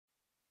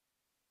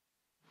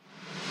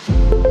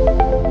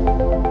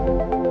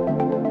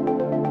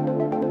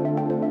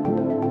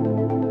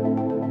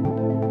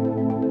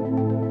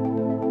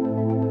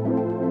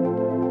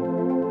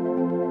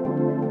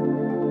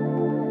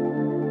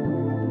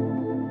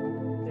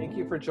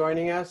for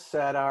joining us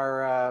at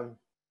our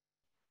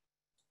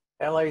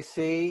LAC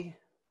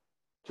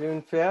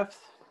June 5th.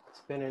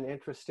 It's been an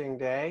interesting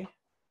day.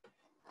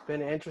 It's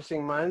been an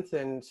interesting month,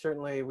 and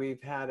certainly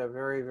we've had a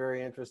very,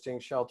 very interesting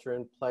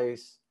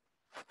shelter-in-place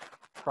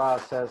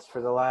process for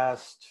the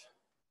last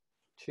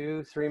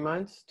 2-3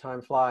 months.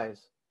 Time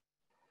flies.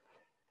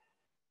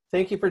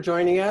 Thank you for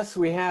joining us.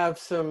 We have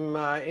some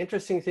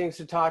interesting things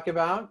to talk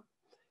about.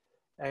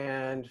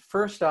 And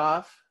first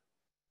off,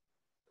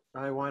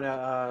 I want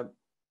to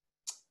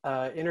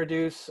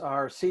introduce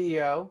our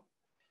CEO,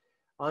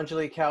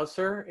 Anjali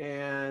Kausar.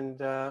 And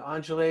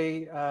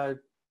Anjali,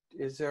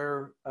 is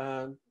there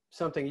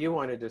something you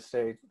wanted to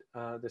say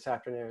this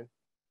afternoon?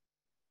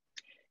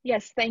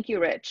 Yes, thank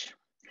you, Rich.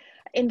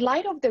 In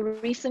light of the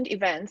recent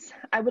events,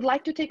 I would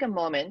like to take a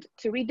moment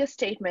to read the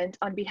statement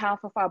on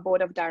behalf of our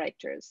board of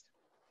directors.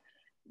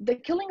 The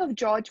killing of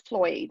George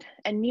Floyd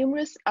and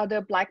numerous other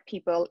Black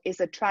people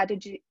is a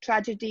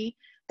tragedy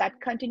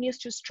that continues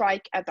to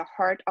strike at the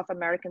heart of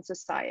American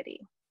society.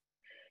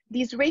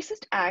 These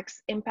racist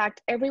acts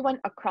impact everyone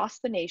across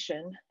the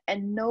nation,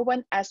 and no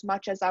one as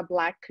much as our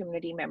Black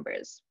community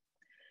members.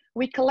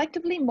 We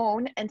collectively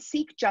mourn and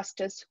seek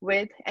justice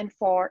with and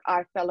for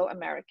our fellow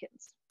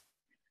Americans.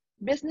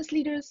 Business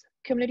leaders,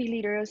 community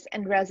leaders,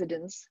 and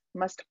residents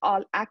must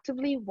all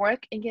actively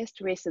work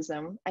against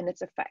racism and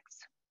its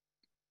effects.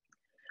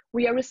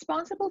 We are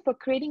responsible for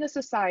creating a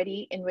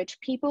society in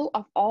which people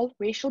of all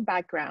racial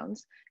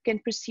backgrounds can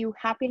pursue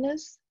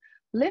happiness,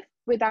 live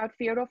without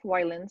fear of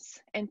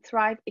violence, and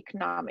thrive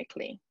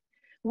economically.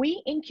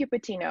 We in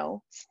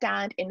Cupertino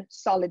stand in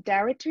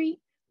solidarity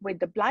with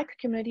the Black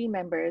community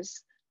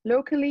members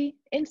locally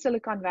in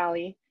Silicon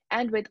Valley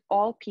and with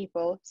all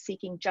people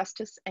seeking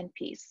justice and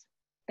peace.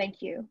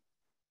 Thank you.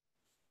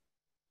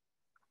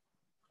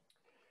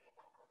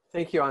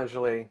 Thank you,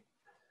 Anjali.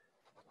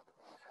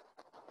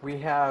 We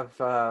have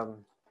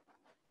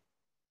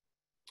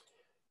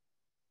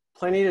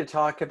plenty to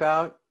talk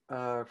about.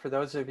 For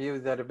those of you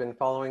that have been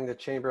following the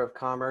Chamber of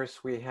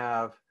Commerce, we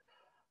have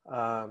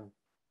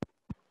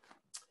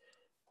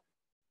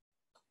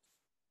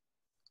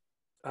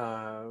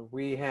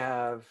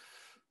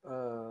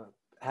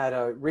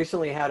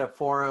recently had a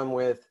forum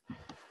with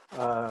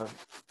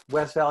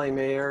West Valley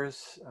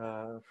mayors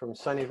from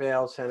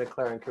Sunnyvale, Santa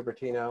Clara, and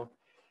Cupertino.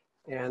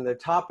 And the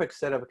topics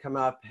that have come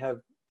up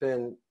have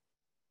been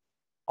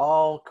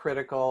all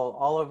critical,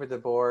 all over the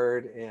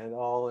board, and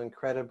all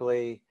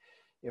incredibly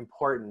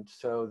important.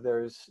 So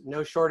there's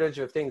no shortage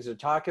of things to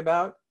talk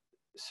about.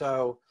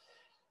 So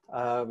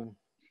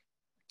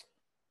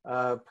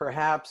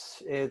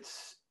perhaps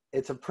it's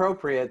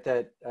appropriate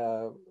that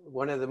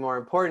one of the more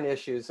important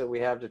issues that we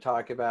have to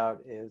talk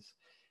about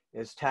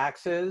is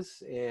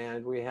taxes.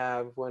 And we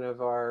have one of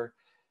our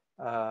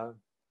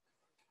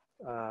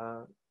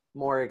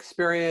more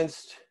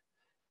experienced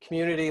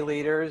community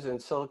leaders in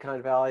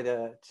Silicon Valley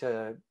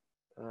to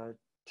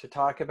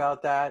talk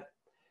about that.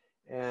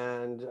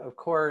 And of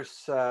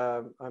course,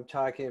 I'm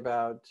talking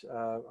about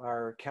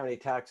our county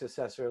tax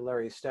assessor,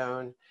 Larry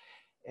Stone.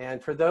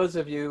 And for those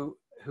of you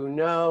who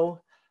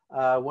know,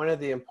 one of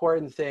the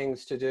important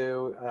things to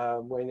do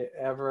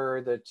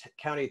whenever the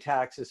county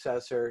tax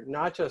assessor,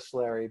 not just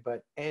Larry,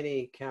 but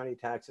any county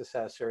tax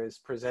assessor is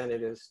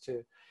presented is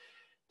to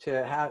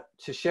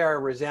share a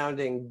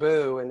resounding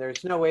boo. And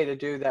there's no way to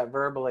do that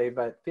verbally,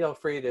 but feel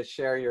free to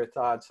share your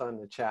thoughts on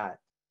the chat.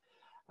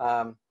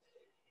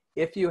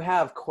 If you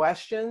have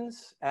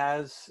questions,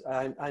 as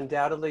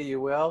undoubtedly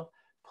you will,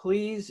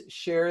 please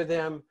share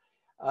them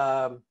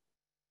on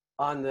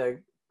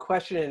the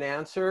question and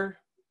answer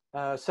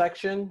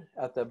section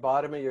at the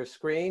bottom of your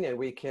screen, and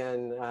we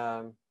can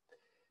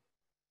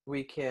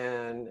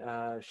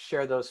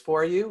share those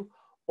for you.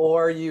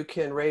 Or you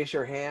can raise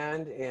your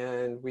hand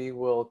and we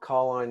will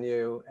call on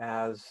you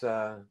as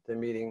the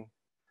meeting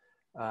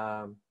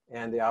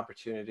and the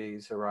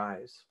opportunities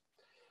arise.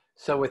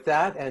 So with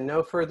that and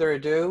no further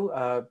ado,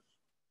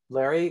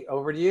 Larry,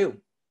 over to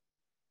you.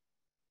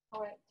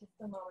 All right, just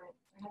a moment.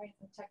 We're having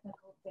some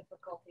technical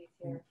difficulties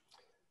here.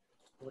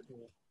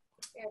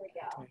 There we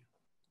go.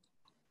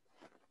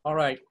 All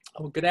right,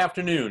 well, good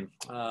afternoon.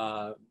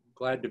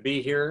 Glad to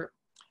be here.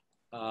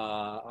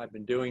 I've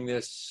been doing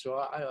this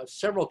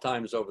several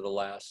times over the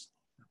last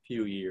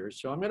few years.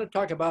 So I'm going to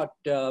talk about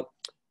the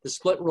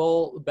split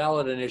roll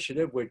ballot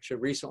initiative, which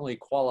recently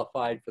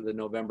qualified for the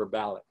November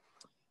ballot.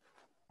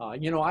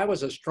 You know, I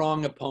was a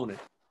strong opponent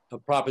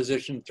of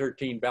Proposition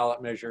 13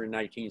 ballot measure in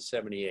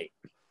 1978.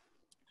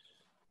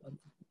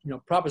 You know,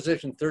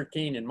 Proposition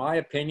 13, in my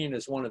opinion,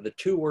 is one of the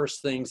two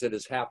worst things that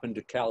has happened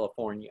to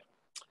California.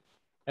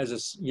 As a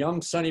young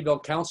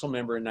Sunnyvale council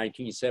member in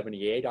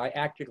 1978, I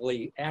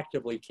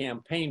actively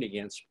campaigned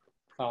against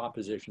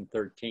Proposition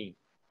 13.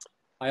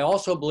 I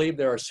also believe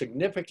there are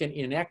significant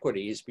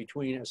inequities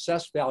between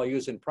assessed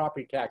values and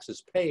property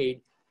taxes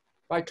paid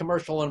by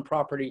commercial and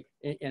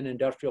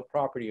industrial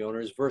property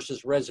owners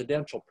versus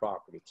residential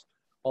properties,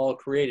 all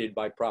created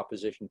by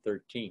Proposition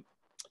 13.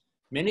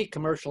 Many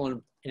commercial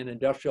and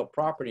industrial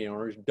property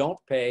owners don't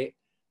pay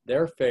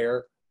their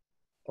fair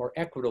or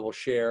equitable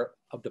share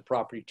of the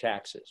property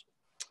taxes.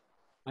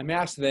 I'm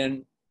asked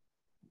then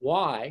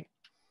why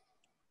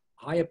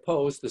I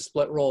oppose the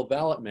split roll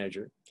ballot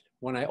measure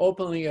when I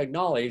openly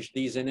acknowledge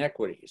these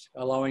inequities,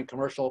 allowing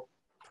commercial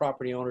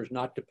property owners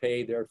not to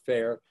pay their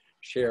fair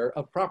share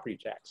of property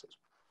taxes.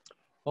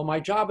 Well, my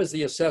job as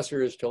the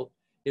assessor is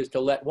to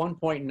let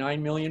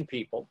 1.9 million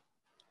people,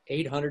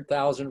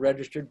 800,000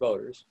 registered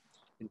voters,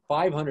 and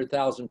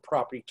 500,000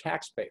 property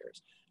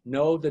taxpayers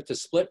know that the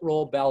split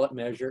roll ballot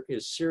measure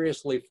is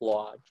seriously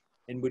flawed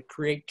and would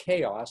create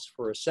chaos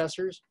for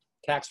assessors,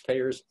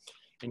 taxpayers,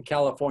 and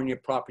California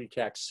property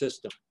tax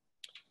system.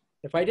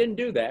 If I didn't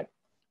do that,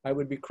 I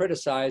would be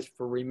criticized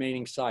for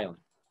remaining silent.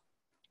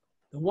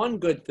 The one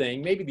good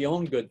thing, maybe the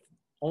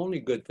only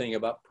good thing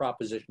about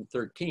Proposition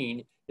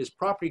 13 is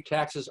property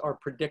taxes are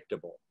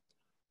predictable.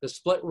 The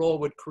split roll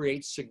would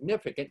create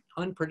significant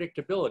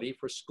unpredictability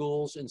for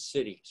schools and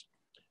cities.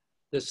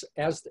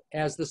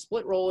 As the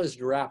split roll is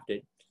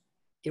drafted,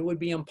 it would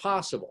be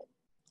impossible,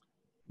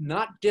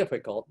 not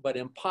difficult, but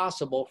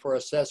impossible for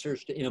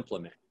assessors to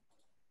implement.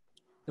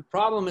 The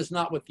problem is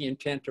not with the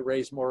intent to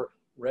raise more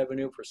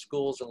revenue for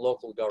schools and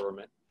local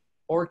government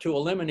or to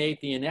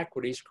eliminate the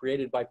inequities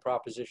created by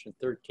Proposition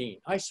 13.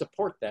 I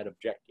support that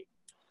objective.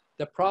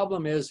 The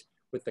problem is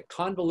with the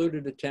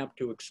convoluted attempt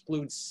to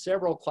exclude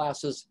several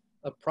classes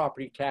of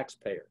property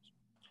taxpayers.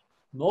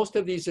 Most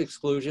of these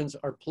exclusions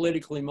are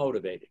politically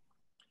motivated.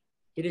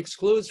 It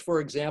excludes, for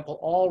example,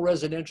 all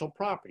residential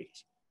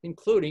properties,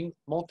 including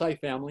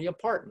multifamily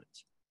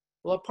apartments.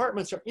 Well,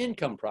 apartments are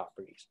income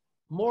properties,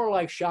 more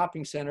like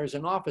shopping centers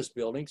and office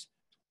buildings,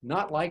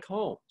 not like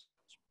homes.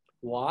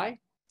 Why?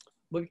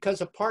 Well,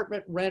 because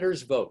apartment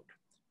renters vote,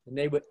 and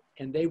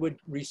they would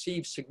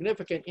receive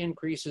significant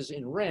increases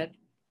in rent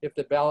if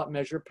the ballot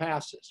measure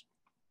passes.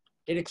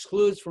 It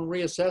excludes from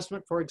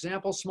reassessment, for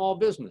example, small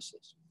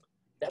businesses.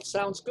 That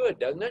sounds good,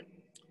 doesn't it?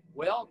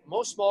 Well,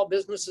 most small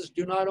businesses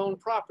do not own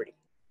property.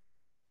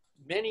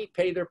 Many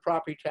pay their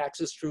property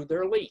taxes through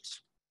their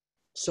lease.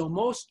 So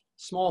most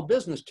small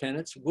business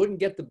tenants wouldn't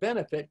get the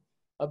benefit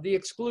of the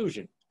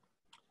exclusion.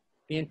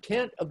 The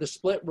intent of the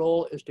split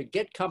roll is to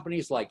get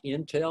companies like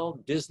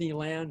Intel,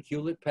 Disneyland,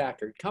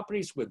 Hewlett-Packard,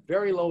 companies with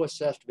very low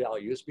assessed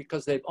values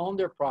because they've owned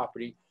their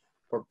property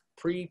for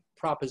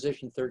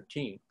pre-Proposition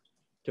 13,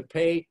 to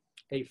pay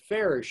a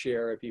fairer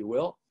share, if you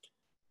will,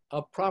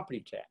 of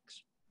property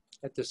tax.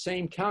 At the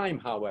same time,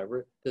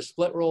 however, the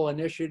split roll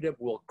initiative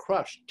will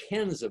crush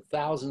tens of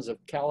thousands of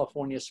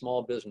California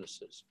small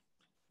businesses.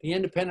 The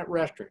independent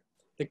restaurant,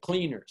 the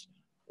cleaners,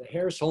 the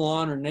hair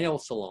salon or nail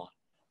salon,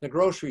 the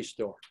grocery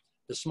store,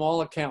 the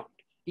small accountant,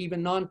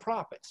 even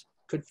nonprofits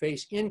could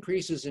face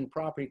increases in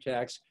property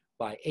tax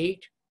by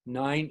 8,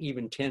 9,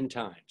 even 10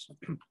 times.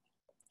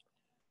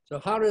 So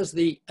how does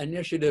the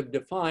initiative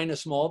define a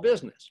small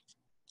business?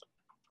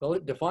 Well,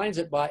 it defines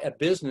it by a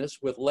business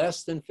with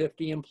less than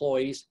 50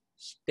 employees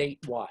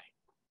statewide.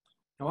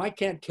 Now, I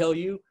can't tell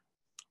you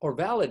or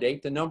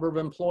validate the number of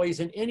employees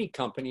in any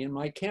company in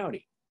my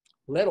county,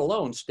 let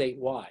alone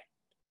statewide.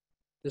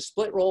 The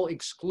split roll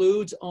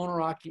excludes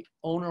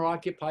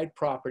owner-occupied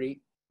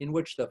property in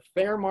which the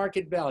fair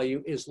market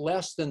value is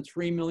less than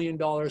 $3 million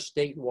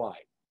statewide.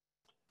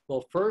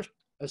 Well, first,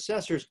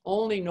 assessors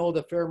only know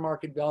the fair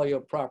market value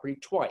of property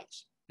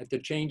twice, at the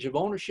change of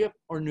ownership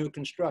or new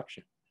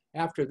construction.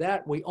 After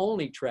that, we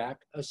only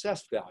track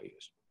assessed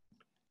values.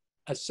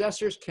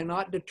 Assessors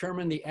cannot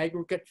determine the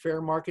aggregate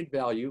fair market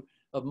value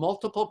of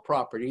multiple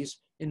properties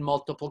in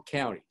multiple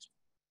counties.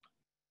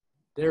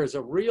 There's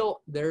a related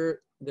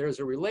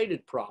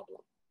problem.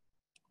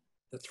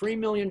 The $3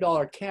 million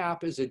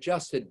cap is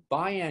adjusted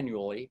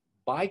biannually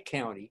by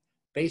county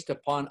based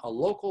upon a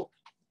local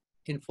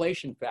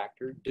inflation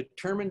factor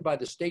determined by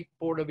the State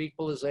Board of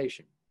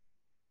Equalization.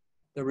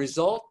 The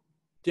result,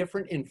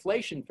 different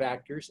inflation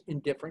factors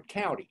in different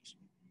counties.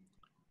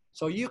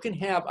 So you can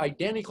have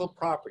identical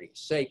properties,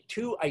 say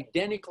 2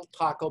 identical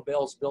Taco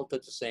Bells built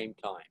at the same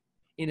time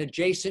in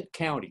adjacent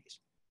counties,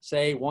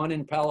 say one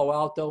in Palo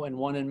Alto and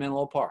one in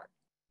Menlo Park,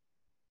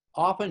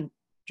 often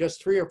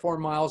just 3 or 4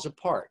 miles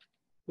apart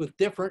with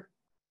different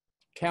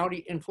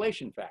county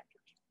inflation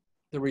factors.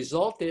 The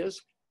result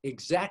is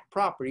exact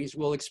properties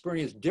will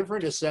experience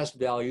different assessed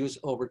values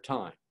over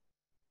time.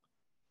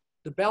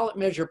 The ballot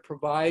measure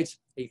provides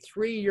a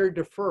 3-year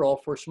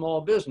deferral for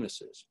small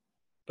businesses,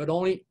 but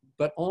only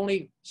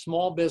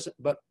small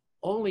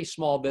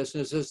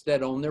businesses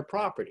that own their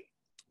property.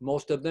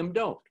 Most of them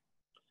don't.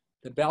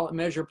 The ballot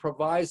measure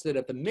provides that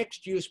if the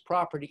mixed use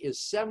property is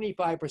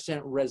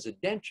 75%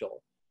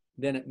 residential,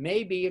 then it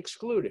may be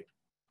excluded.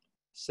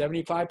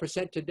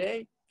 75%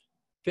 today,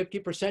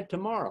 50%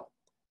 tomorrow.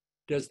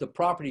 Does the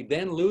property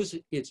then lose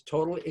its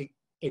total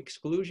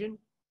exclusion?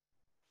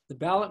 The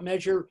ballot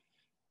measure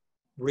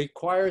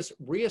requires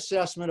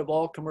reassessment of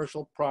all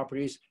commercial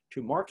properties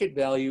to market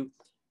value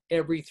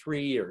every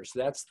 3 years.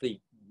 That's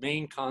the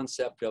main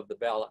concept of the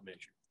ballot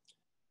measure.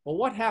 Well,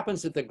 what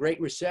happens if the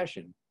Great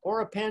Recession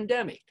or a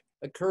pandemic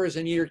occurs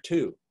in year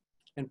 2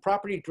 and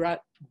property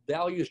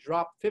values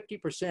drop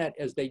 50%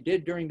 as they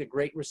did during the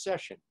Great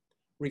Recession?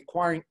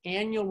 requiring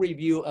annual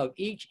review of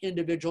each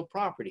individual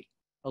property,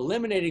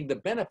 eliminating the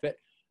benefit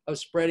of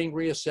spreading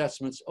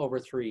reassessments over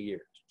 3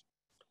 years.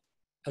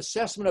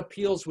 Assessment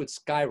appeals would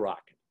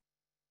skyrocket.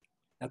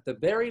 At the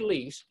very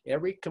least,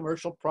 every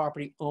commercial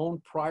property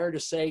owned prior to,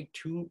 say,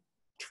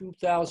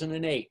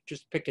 2008,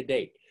 just pick a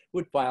date,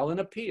 would file an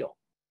appeal.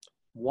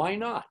 Why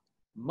not?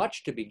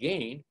 Much to be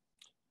gained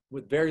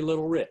with very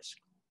little risk.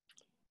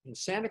 In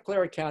Santa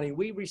Clara County,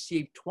 we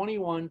received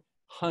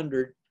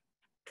 2,100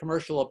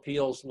 commercial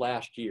appeals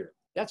last year.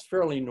 That's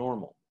fairly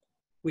normal.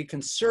 We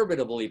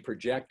conservatively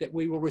project that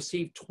we will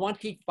receive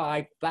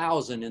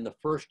 25,000 in the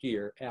first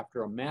year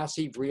after a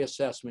massive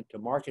reassessment to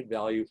market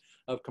value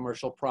of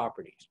commercial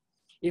properties.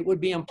 It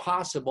would be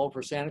impossible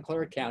for Santa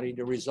Clara County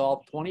to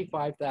resolve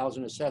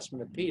 25,000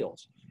 assessment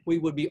appeals. We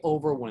would be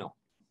overwhelmed.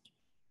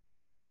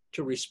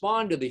 To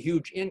respond to the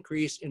huge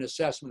increase in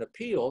assessment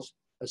appeals,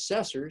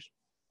 assessors,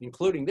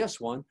 including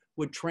this one,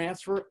 would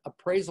transfer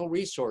appraisal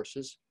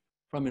resources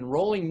from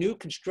enrolling new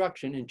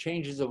construction and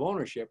changes of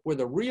ownership, where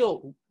the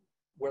real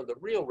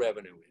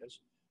revenue is,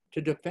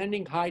 to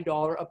defending high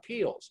dollar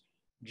appeals,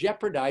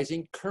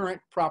 jeopardizing current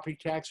property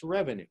tax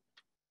revenue.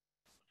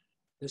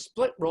 The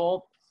split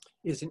roll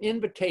is an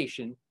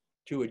invitation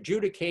to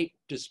adjudicate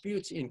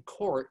disputes in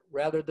court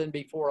rather than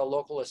before a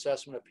local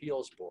assessment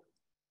appeals board,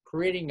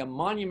 creating a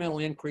monumental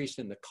increase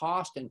in the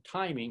cost and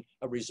timing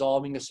of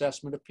resolving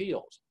assessment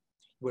appeals.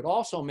 It would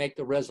also make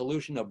the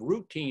resolution of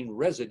routine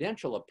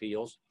residential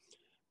appeals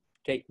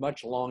take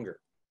much longer.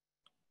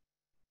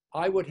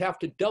 I would have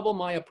to double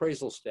my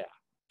appraisal staff.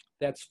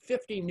 That's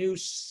 50 new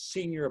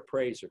senior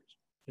appraisers.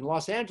 In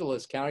Los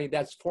Angeles County,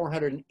 that's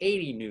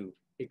 480 new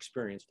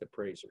experienced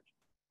appraisers.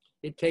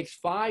 It takes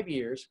 5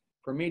 years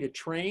for me to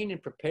train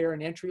and prepare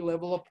an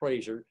entry-level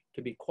appraiser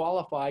to be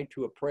qualified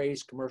to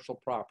appraise commercial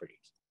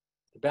properties.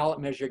 The ballot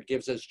measure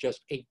gives us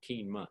just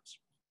 18 months.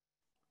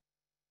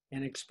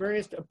 An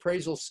experienced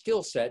appraisal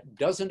skill set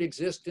doesn't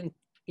exist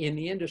in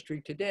the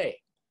industry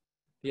today.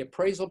 The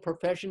appraisal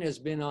profession has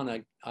been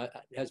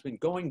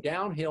going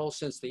downhill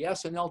since the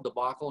S&L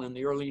debacle in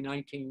the early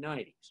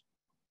 1990s.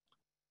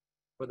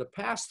 For the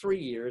past 3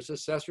 years,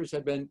 assessors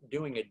have been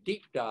doing a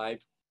deep dive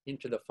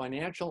into the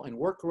financial and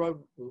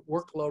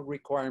workload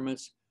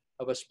requirements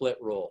of a split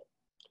roll.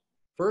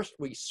 First,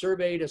 we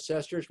surveyed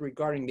assessors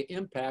regarding the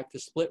impact the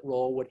split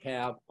roll would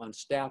have on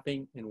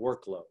staffing and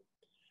workload.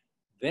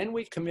 Then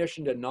we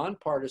commissioned a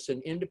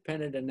nonpartisan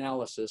independent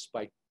analysis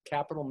by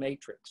Capital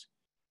Matrix,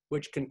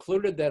 which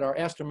concluded that our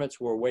estimates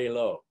were way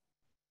low,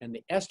 and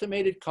the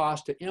estimated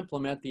cost to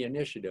implement the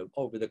initiative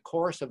over the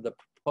course of the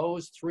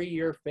proposed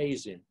 3-year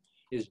phase-in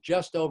is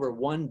just over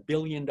 $1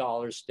 billion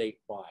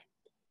statewide.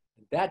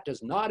 And that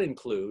does not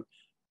include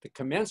the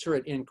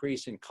commensurate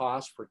increase in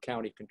costs for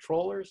county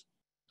controllers,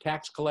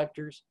 tax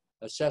collectors,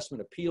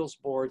 assessment appeals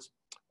boards,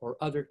 or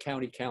other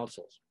county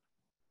councils.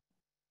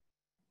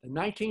 The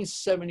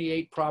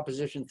 1978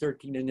 Proposition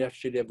 13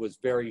 initiative was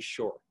very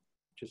short,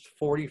 just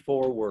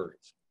 44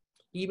 words.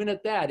 Even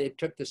at that, it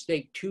took the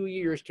state 2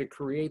 years to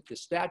create the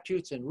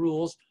statutes and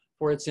rules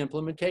for its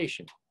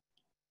implementation.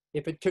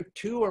 If it took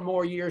 2 or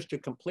more years to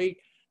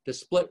complete the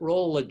split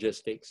roll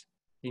logistics,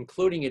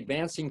 including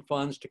advancing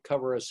funds to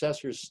cover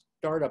assessors'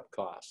 startup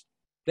costs,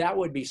 that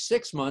would be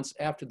 6 months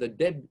after the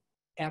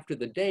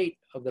date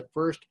of the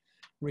first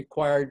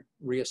required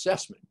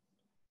reassessment.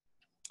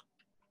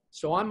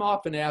 So I'm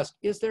often asked,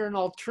 is there an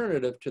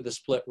alternative to the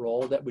split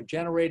roll that would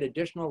generate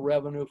additional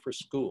revenue for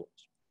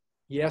schools?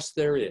 Yes,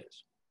 there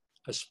is.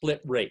 A split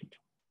rate.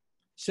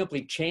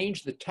 Simply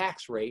change the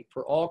tax rate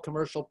for all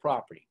commercial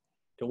property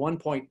to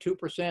 1.2%,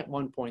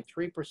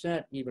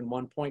 1.3%, even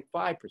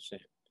 1.5%.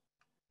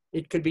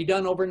 It could be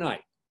done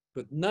overnight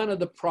with none of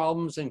the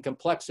problems and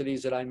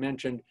complexities that I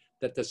mentioned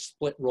that the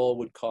split roll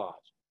would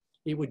cause.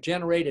 It would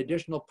generate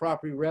additional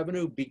property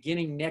revenue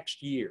beginning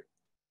next year.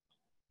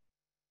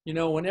 You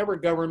know, whenever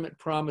government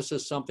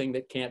promises something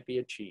that can't be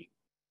achieved,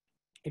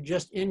 it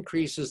just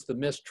increases the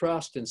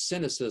mistrust and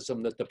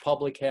cynicism that the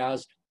public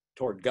has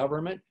toward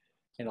government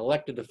and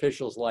elected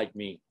officials like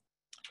me.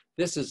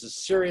 This is a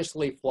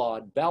seriously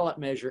flawed ballot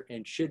measure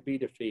and should be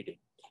defeated.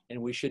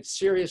 And we should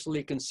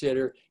seriously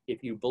consider,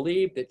 if you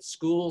believe that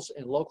schools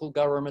and local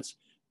governments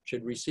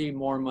should receive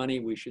more money,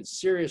 we should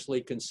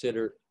seriously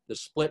consider the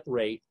split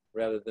rate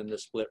rather than the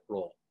split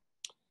roll.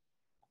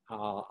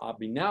 I'll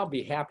now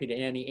be happy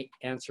to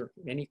answer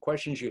any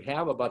questions you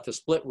have about the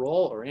split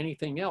roll or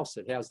anything else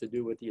that has to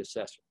do with the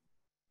assessor.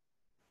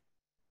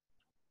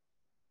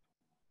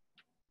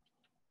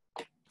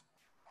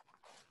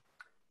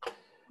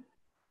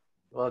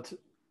 Well,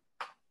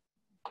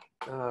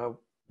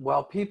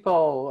 while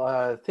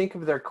people think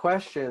of their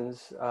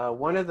questions,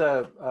 one of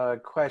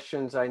the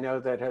questions I know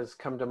that has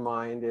come to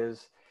mind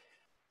is,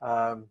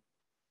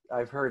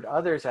 I've heard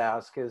others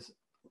ask is,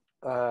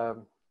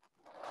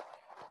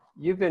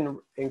 you've been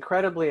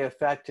incredibly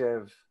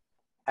effective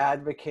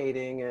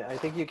advocating, and I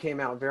think you came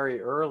out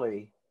very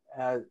early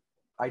at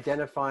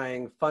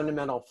identifying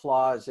fundamental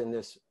flaws in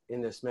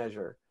this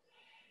measure.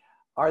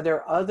 Are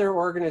there other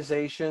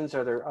organizations,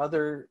 are there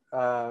other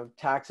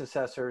tax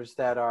assessors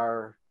that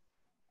are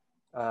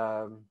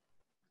also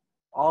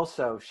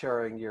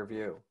sharing your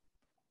view.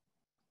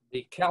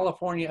 The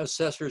California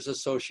Assessors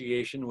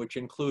Association, which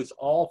includes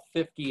all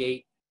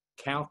 58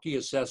 county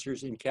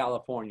assessors in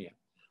California,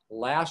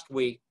 last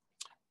week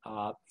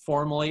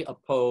formally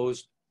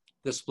opposed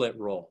the split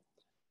roll.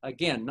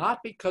 Again, not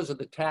because of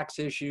the tax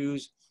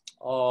issues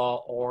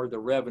or the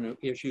revenue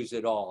issues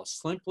at all,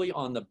 simply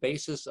on the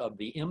basis of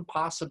the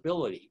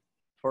impossibility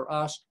for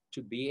us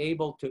to be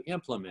able to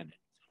implement it.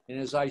 And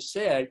as I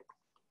said,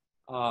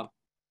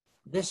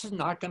 this is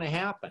not going to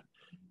happen.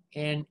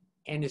 And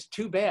it's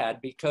too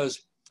bad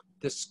because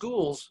the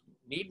schools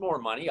need more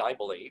money, I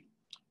believe,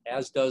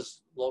 as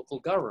does local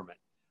government.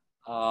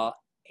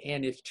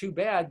 And it's too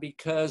bad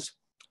because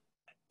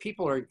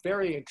people are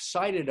very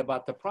excited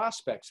about the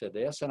prospects of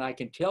this. And I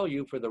can tell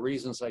you, for the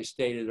reasons I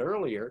stated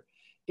earlier,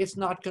 it's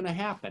not going to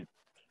happen.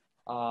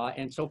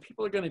 And so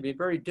people are going to be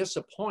very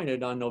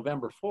disappointed on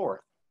November 4th.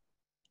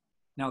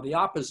 Now, the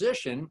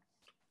opposition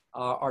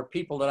are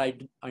people that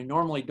I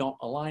normally don't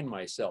align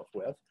myself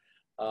with,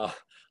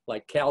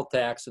 like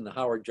Caltax and the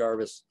Howard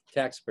Jarvis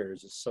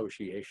Taxpayers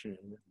Association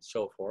and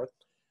so forth.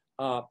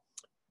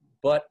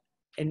 But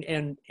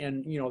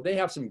you know, they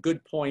have some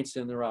good points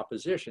in their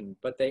opposition,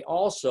 but they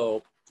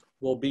also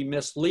will be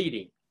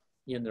misleading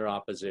in their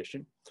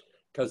opposition,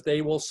 because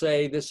they will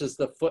say this is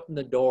the foot in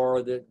the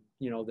door, that,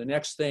 you know, the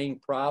next thing,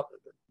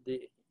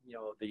 the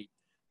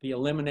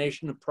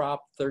elimination of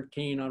Prop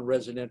 13 on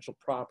residential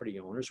property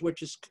owners,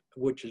 which is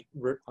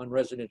on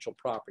residential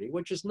property,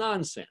 which is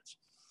nonsense.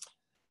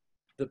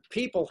 The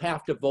people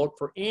have to vote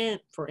for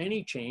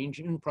any change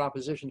in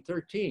Proposition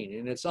 13,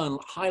 and it's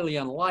highly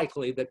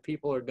unlikely that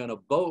people are going to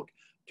vote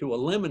to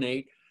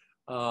eliminate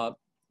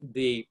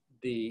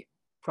the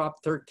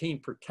Prop 13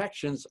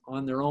 protections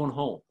on their own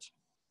homes.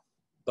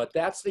 But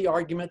that's the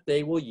argument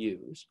they will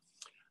use.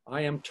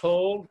 I am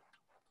told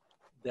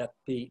that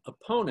the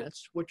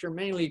opponents, which are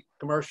mainly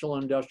commercial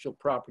and industrial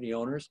property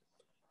owners,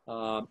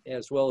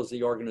 as well as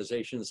the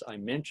organizations I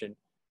mentioned,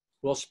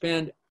 will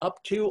spend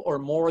up to or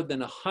more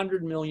than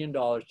 $100 million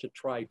to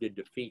try to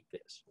defeat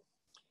this.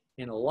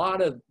 And a lot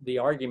of the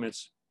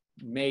arguments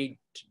made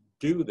to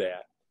do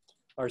that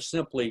are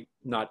simply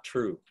not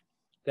true.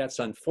 That's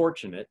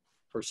unfortunate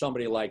for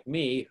somebody like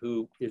me,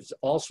 who is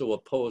also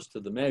opposed to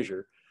the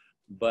measure,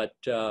 but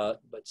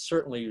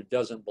certainly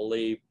doesn't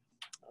believe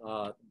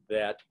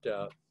that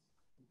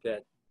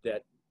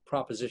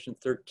Proposition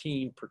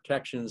 13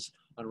 protections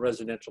on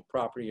residential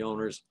property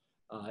owners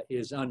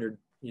is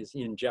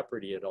in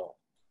jeopardy at all.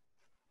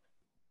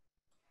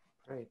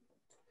 Great.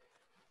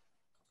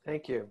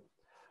 Thank you.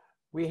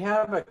 We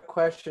have a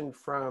question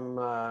from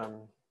our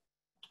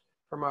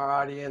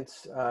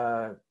audience.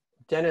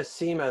 Dennis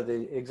Seema,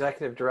 the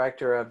executive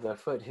director of the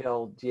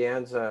Foothill De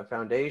Anza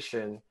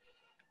Foundation,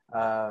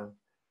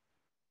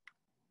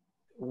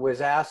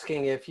 was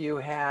asking if you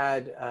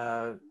had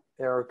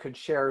or could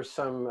share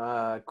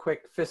some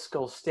quick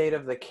fiscal state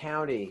of the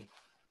county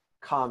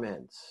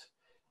comments.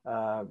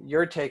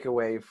 Your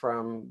takeaway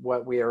from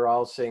what we are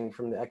all seeing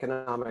from the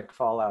economic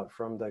fallout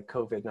from the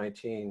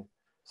COVID-19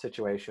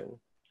 situation.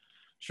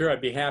 Sure,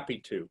 I'd be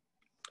happy to.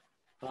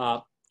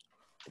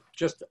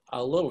 Just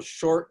a little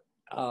short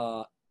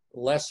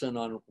lesson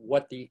on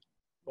what the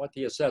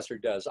assessor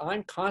does.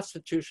 I'm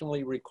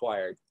constitutionally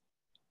required,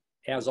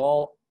 as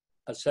all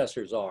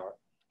assessors are,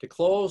 to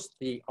close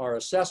our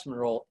assessment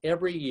roll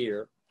every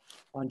year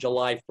on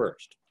July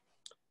 1st,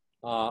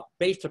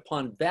 based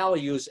upon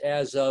values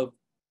as of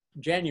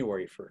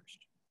January 1st.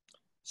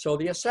 So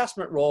the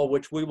assessment roll,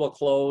 which we will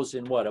close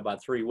in what,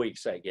 about 3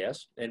 weeks, I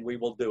guess, and we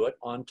will do it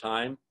on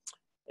time,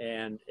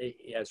 and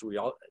as we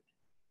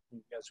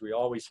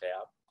always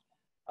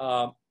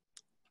have.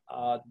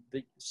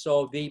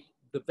 So the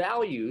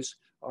values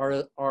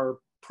are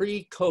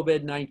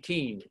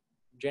pre-COVID-19,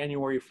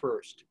 January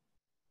 1st,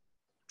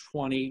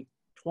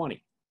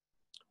 2020.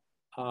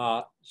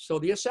 So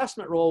the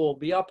assessment roll will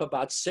be up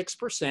about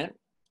 6%,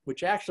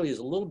 which actually is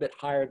a little bit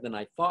higher than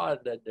I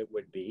thought that it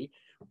would be.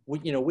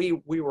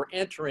 We were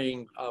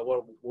entering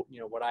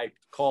what I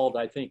called,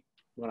 I think,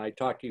 when I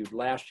talked to you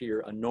last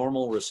year, a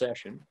normal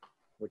recession,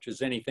 which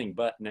is anything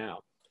but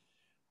now.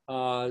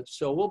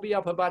 So we'll be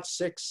up about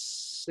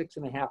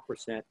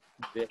 6.5%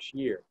 this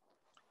year,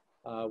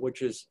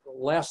 which is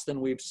less than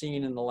we've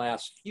seen in the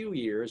last few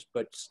years,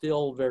 but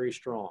still very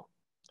strong.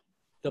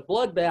 The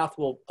bloodbath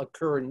will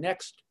occur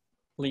next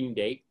lien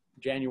date,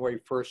 January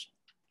 1st,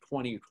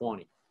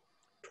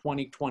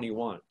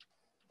 2021.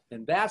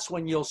 And that's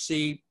when you'll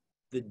see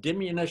the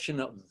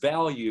diminution of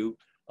value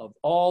of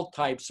all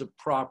types of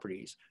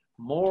properties,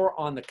 more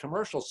on the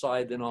commercial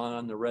side than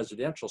on the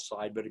residential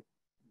side, but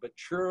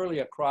surely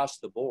across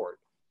the board.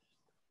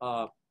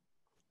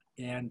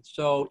 And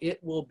so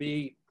it will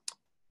be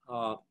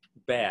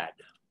bad.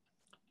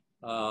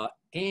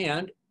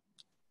 And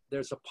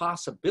there's a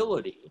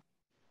possibility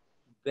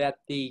that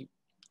the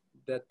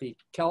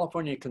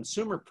California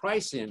Consumer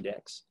Price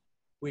Index,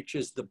 which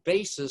is the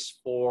basis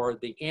for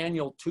the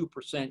annual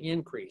 2%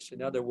 increase.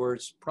 In other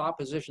words,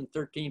 Proposition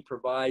 13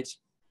 provides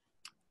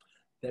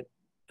that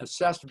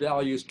assessed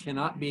values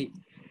cannot be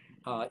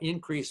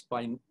increased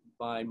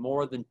by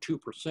more than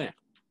 2%.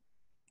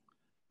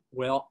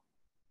 Well,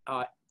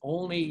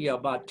 only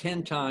about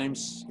 10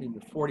 times in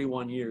the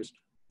 41 years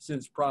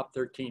since Prop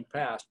 13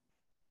 passed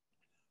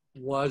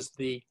was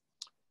the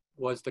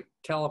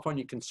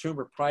California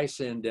Consumer Price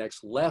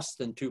Index less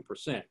than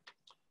 2%.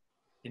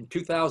 In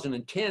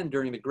 2010,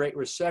 during the Great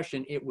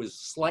Recession, it was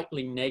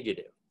slightly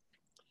negative.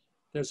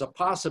 There's a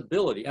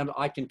possibility, and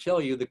I can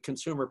tell you the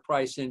Consumer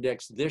Price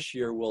Index this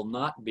year will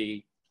not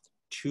be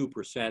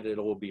 2%, it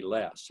will be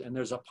less. And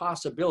there's a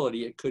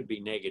possibility it could be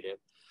negative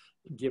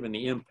given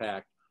the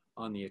impact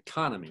on the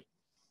economy.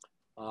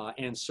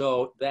 And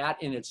so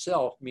that in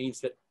itself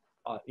means that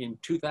in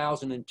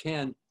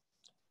 2010,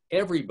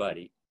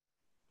 everybody,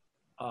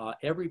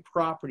 every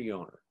property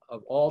owner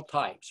of all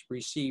types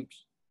received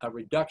a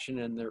reduction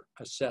in their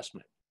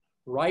assessment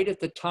right at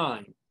the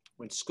time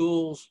when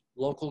schools,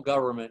 local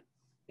government,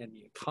 and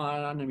the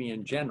economy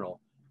in general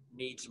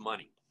needs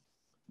money,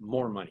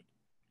 more money.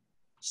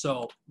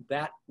 So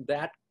that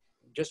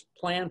just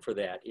plan for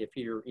that. If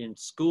you're in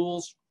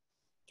schools,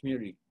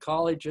 community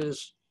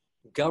colleges,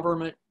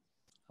 government,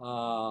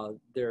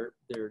 there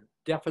are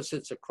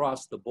deficits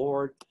across the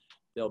board.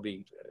 There'll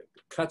be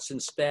cuts in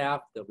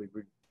staff. There'll be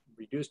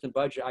reduced in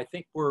budget. I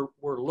think we're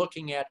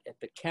looking at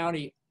the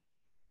county.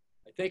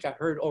 I think I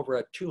heard over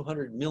a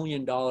 $200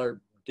 million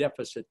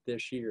deficit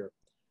this year.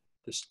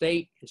 The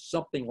state is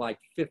something like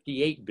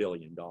 $58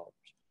 billion,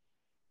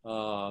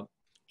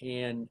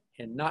 and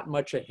not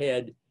much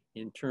ahead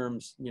in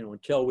terms,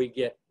 until we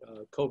get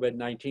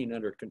COVID-19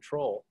 under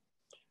control.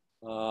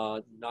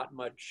 Not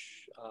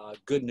much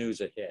good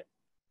news ahead.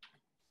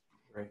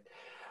 Right.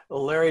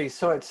 Well, Larry,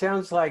 so it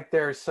sounds like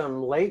there's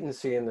some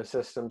latency in the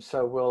system.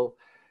 So will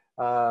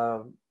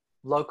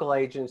local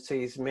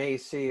agencies may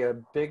see a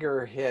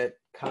bigger hit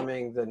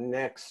coming the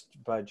next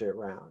budget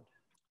round?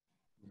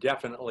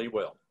 Definitely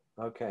will.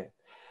 Okay.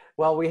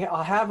 Well,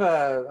 I'll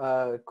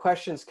have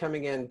questions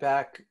coming in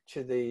back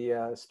to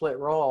the split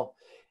roll.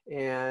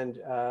 And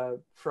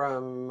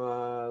from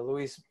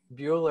Luis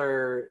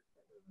Bueller,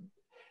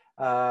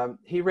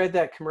 he read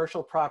that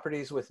commercial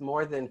properties with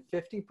more than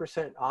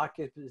 50%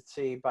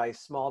 occupancy by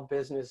small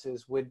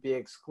businesses would be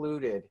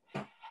excluded.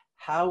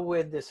 How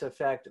would this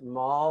affect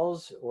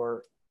malls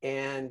or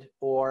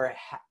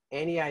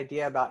any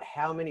idea about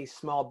how many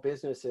small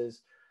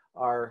businesses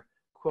are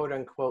quote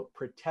unquote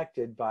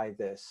protected by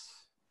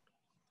this?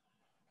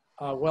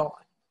 Well,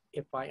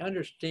 if I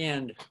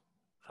understand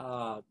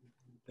the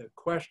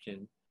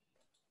question,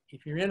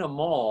 if you're in a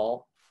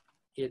mall,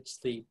 it's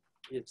the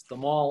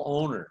mall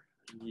owner,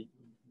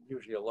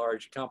 usually a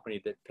large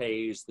company, that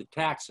pays the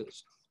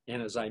taxes.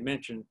 And as I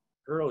mentioned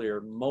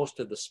earlier,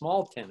 most of the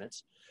small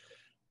tenants,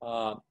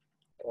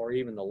 or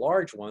even the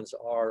large ones,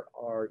 are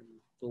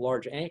the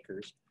large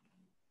anchors,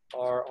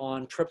 are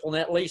on triple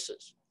net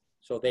leases.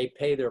 So they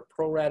pay their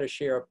pro rata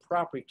share of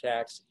property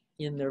tax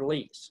in their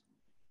lease.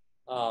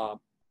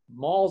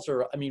 Malls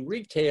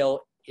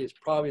retail is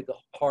probably the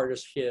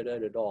hardest hit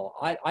at it all.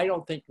 I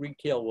don't think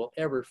retail will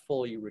ever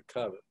fully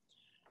recover.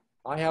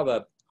 I have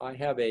a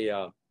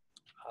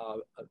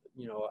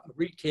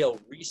retail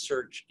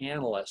research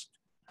analyst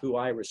who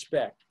I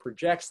respect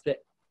projects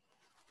that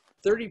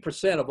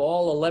 30% of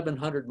all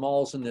 1,100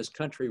 malls in this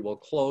country will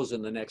close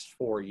in the next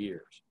 4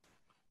 years,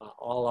 a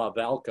la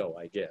Valco,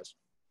 I guess.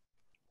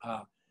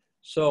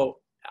 So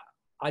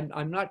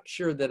I'm not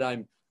sure that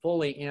I'm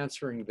fully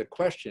answering the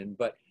question,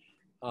 but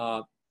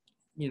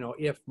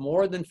if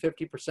more than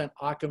 50%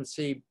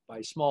 occupancy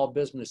by small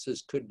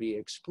businesses could be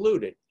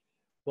excluded,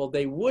 well,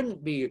 they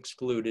wouldn't be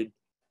excluded.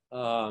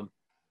 There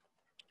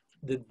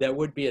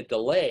would be a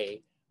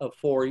delay of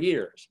 4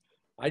 years.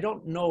 I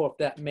don't know if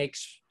that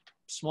makes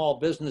small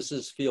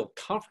businesses feel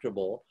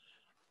comfortable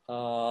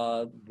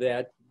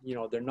that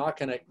they're not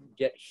going to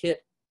get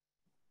hit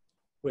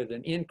with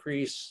an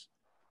increase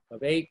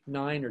of 8,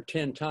 9, or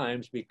 10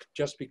 times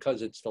just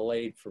because it's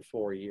delayed for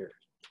 4 years.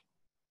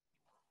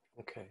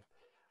 Okay.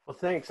 Well,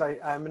 thanks.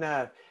 I'm going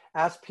to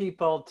ask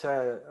people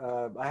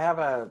to, I have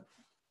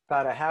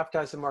about a half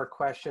dozen more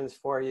questions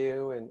for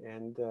you,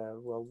 and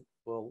we'll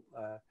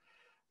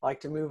like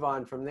to move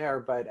on from there,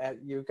 but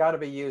you've got to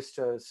be used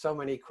to so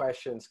many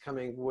questions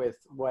coming with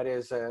what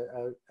is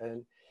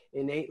an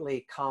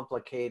innately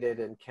complicated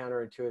and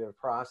counterintuitive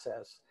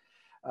process.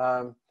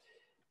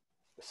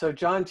 So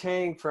John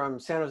Tang from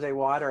San Jose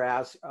Water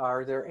asks,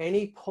 are there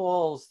any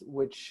polls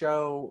which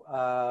show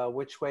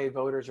which way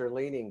voters are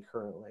leaning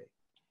currently?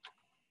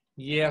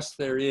 Yes,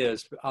 there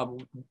is.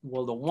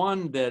 Well, the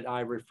one that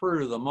I refer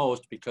to the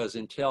most, because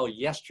until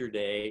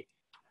yesterday,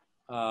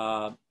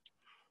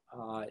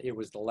 it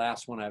was the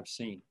last one I've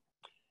seen.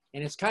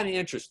 And it's kind of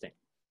interesting.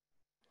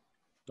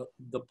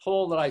 The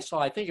poll that I saw,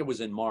 I think it was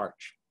in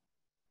March,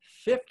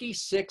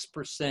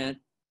 56%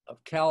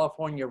 of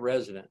California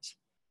residents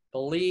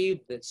believe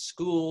that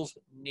schools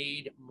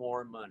need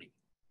more money.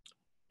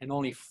 And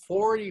only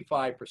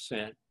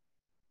 45%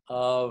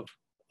 of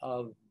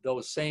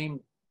those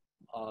same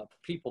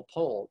people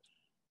polled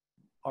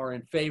are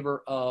in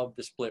favor of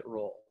the split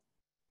roll.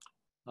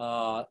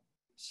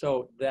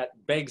 so that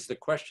begs the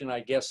question,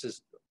 I guess,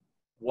 is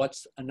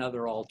what's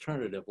another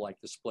alternative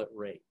like the split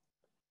rate?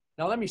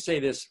 Now, let me say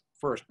this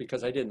first,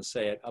 because I didn't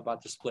say it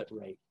about the split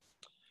rate.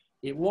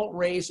 It won't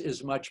raise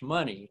as much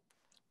money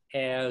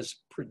as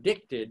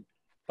predicted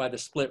by the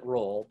split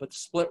roll, but the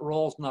split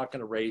roll is not going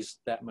to raise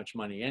that much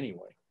money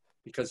anyway,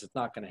 because it's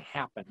not going to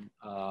happen,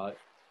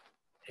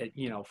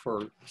 you know,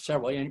 for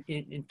several.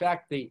 In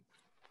fact, the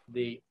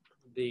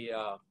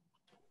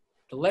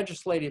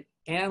legislative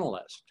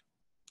analyst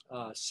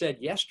said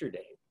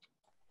yesterday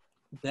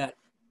that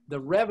the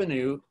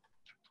revenue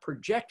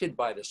projected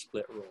by the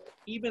split roll,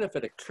 even if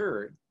it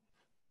occurred,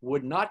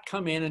 would not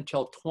come in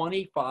until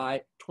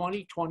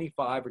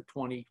 2025 or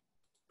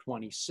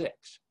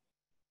 2026.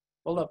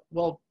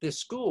 Well, the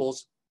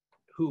schools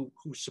who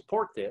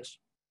support this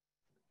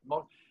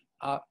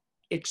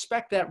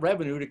expect that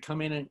revenue to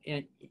come in,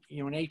 you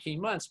know, in 18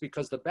 months,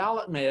 because the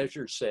ballot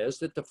measure says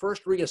that the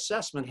first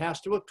reassessment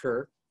has to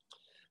occur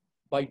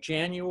by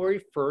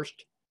January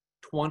 1st,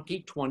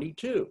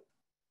 2022.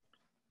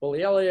 Well,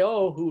 the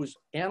LAO, who's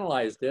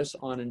analyzed this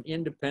on an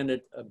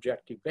independent,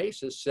 objective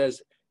basis,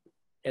 says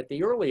at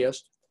the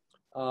earliest,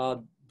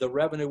 the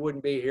revenue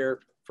wouldn't be here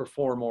for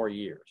 4 more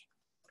years.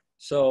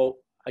 So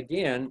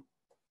again,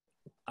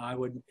 I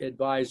would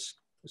advise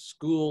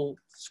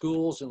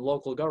schools and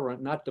local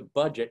government not to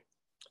budget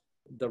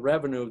the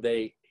revenue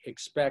they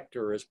expect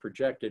or is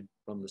projected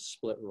from the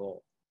split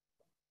roll.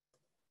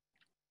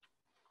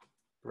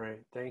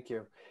 Right, thank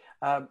you.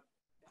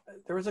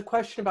 There was a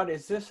question about,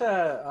 is this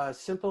a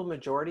simple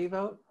majority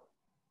vote?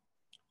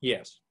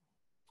 Yes.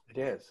 It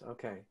is,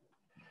 okay.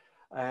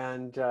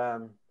 And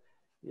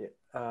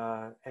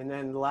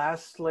then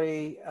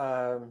lastly,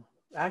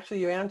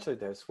 actually you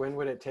answered this. When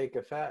would it take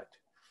effect?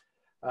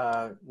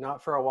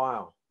 Not for a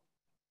while.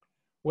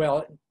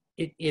 Well,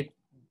 you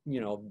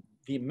know,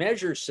 the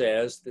measure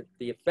says that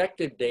the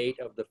effective date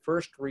of the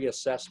first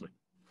reassessment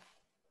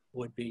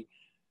would be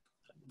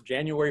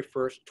January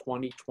 1st,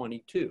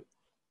 2022.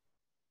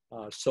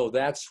 So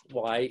that's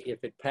why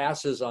if it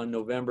passes on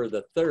November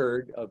the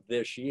 3rd of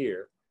this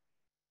year,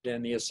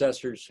 then the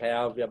assessors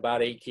have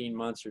about 18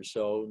 months or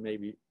so,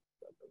 maybe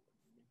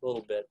a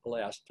little bit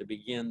less, to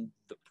begin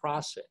the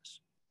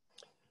process.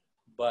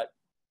 But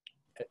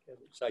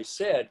as I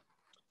said,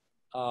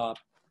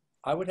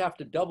 I would have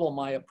to double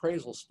my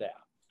appraisal staff.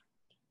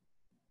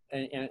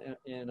 And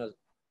as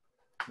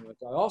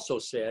I also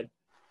said,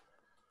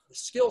 the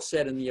skill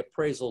set in the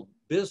appraisal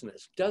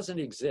business doesn't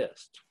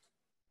exist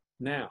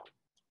now.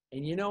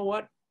 And you know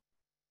what?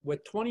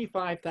 With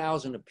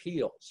 25,000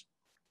 appeals,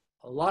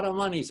 a lot of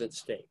money's at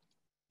stake.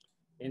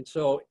 And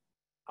so,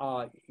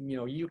 you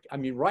know, I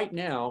mean, right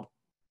now,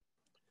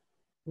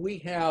 we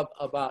have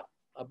about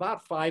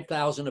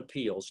 5,000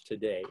 appeals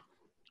today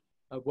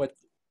of what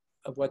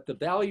the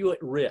value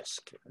at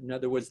risk. In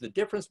other words, the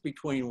difference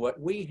between what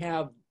we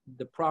have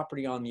the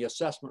property on the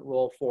assessment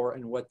roll for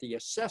and what the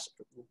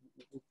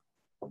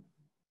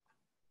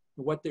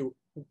what the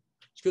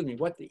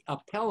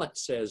appellant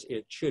says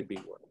it should be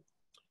worth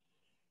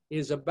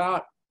is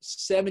about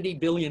 $70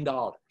 billion.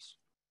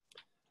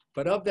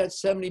 But of that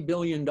 $70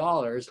 billion,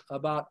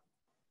 about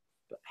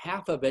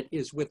half of it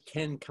is with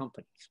 10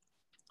 companies.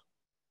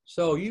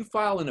 So you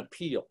file an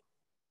appeal.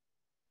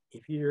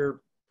 If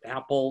you're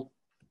Apple,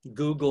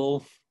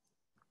 Google,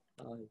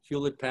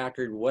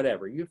 Hewlett-Packard,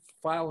 whatever, you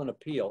file an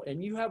appeal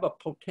and you have a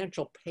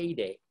potential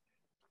payday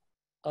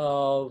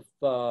of,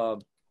 I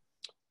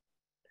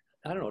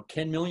don't know,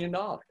 $10 million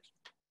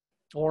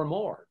or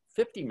more,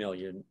 50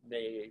 million,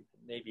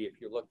 maybe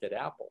if you looked at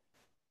Apple.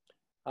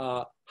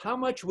 How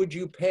much would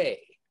you pay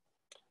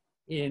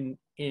in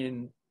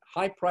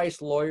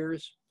high-priced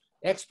lawyers,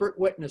 expert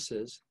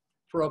witnesses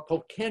for a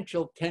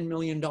potential $10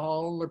 million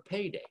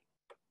payday,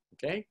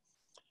 okay?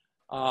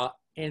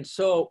 And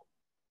so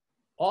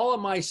all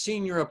of my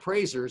senior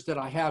appraisers that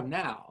I have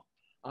now,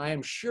 I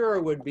am sure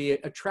would be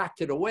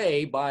attracted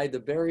away by the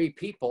very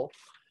people,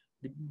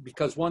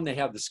 because one, they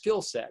have the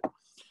skill set.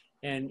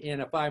 And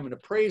if I'm an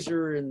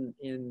appraiser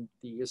in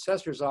the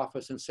assessor's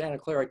office in Santa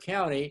Clara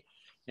County,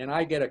 and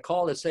I get a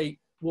call to say,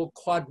 we'll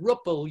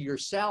quadruple your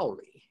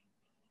salary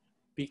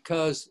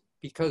because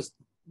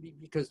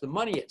the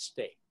money at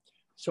stake.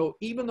 So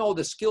even though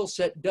the skill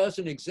set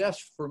doesn't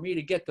exist for me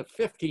to get the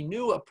 50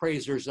 new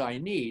appraisers I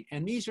need,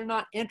 and these are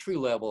not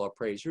entry-level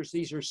appraisers,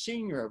 these are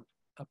senior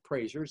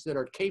appraisers that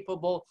are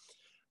capable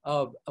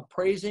of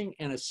appraising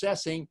and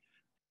assessing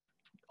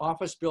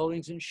office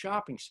buildings and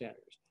shopping centers.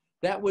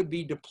 That would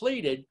be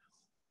depleted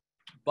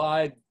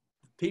by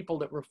people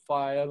that were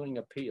filing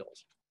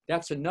appeals.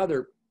 That's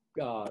another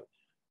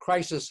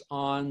crisis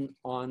on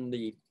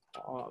the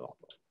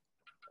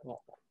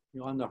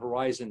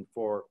horizon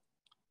for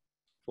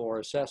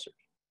assessors.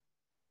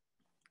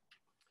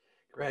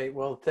 Great.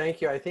 Well,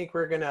 thank you. I think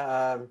we're going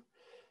to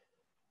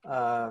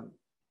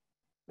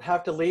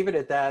have to leave it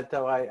at that,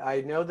 though.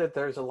 I know that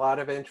there's a lot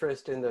of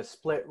interest in the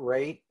split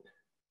rate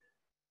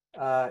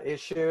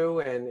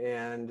issue,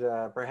 and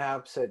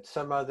perhaps at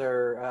some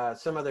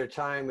other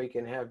time we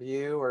can have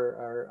you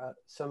or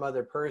some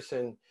other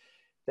person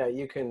that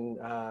you can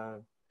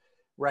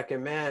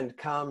recommend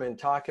come and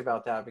talk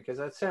about that, because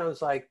that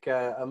sounds like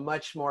a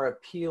much more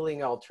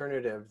appealing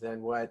alternative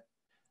than what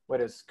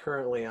is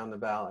currently on the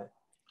ballot.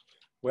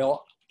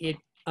 Well,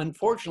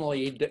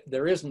 unfortunately,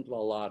 there isn't a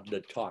lot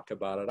to talk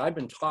about it. I've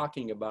been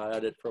talking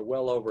about it for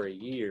well over a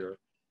year,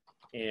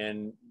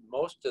 and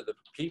most of the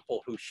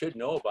people who should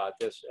know about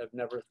this have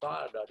never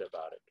thought about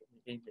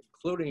it,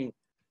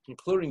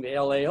 including the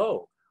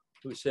LAO,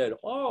 who said,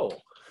 "Oh,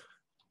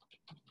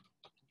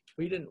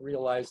 we didn't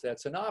realize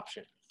that's an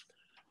option."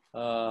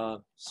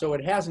 So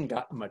it hasn't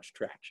gotten much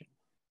traction.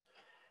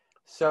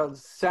 So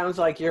sounds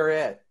like you're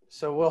it.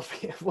 So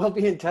we'll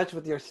be in touch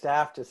with your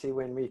staff to see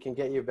when we can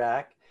get you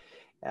back.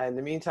 In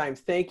the meantime,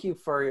 thank you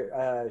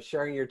for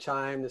sharing your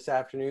time this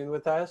afternoon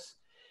with us.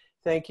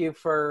 Thank you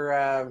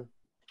for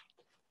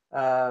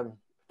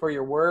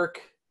your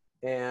work,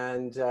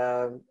 and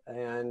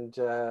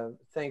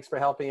thanks for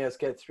helping us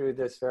get through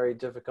this very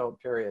difficult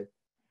period.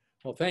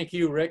 Well, thank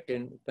you, Rick,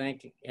 and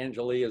thank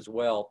Anjali as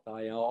well.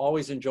 I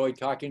always enjoy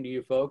talking to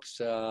you folks,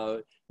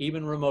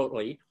 even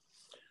remotely.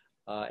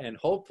 And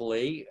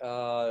hopefully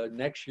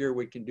next year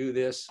we can do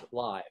this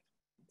live.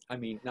 I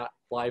mean, not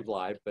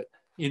live, but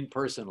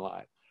in-person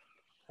live.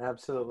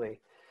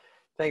 Absolutely.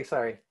 Thanks,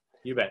 Larry.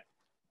 You bet.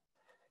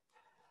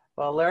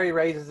 Well, Larry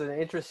raises an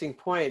interesting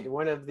point.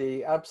 One of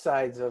the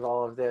upsides of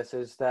all of this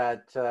is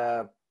that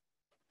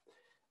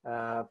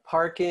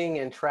parking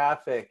and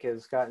traffic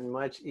has gotten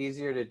much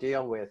easier to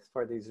deal with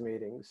for these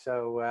meetings.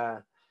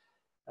 So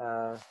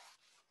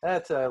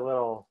that's a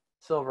little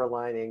silver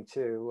lining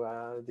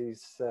to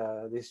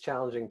these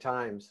challenging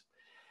times.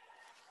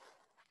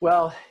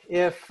 Well,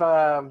 if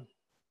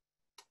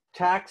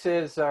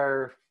taxes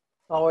are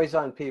always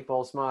on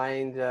people's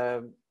mind,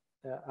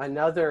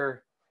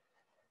 another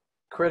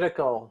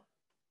critical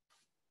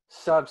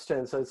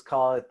substance, let's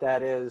call it,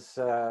 that is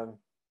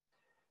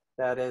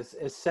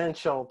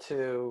essential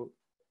to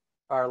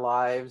our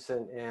lives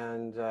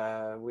and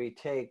we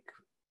take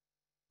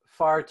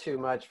far too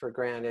much for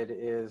granted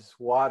is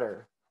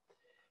water.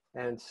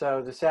 And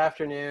so this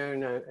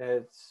afternoon,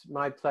 it's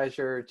my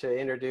pleasure to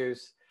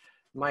introduce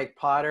Mike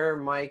Potter.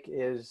 Mike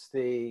is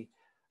the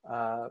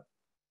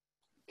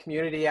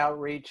Community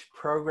Outreach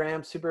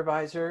Program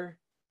Supervisor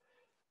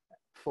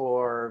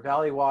for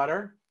Valley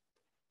Water.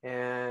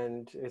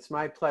 And it's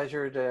my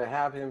pleasure to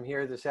have him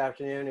here this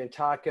afternoon and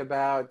talk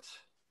about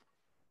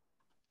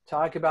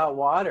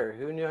water.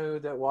 Who knew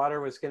that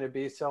water was going to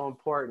be so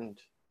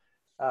important?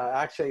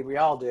 Actually, we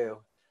all do.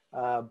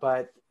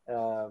 But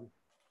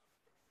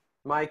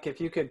Mike, if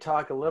you could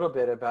talk a little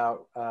bit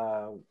about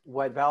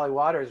what Valley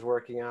Water is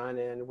working on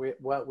and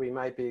what we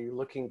might be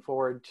looking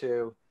forward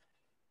to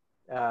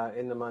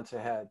in the months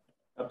ahead.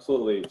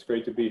 Absolutely. It's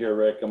great to be here,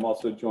 Rick. I'm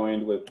also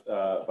joined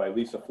by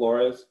Lisa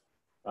Flores,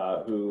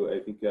 who I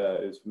think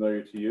is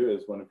familiar to you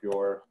as one of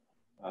your,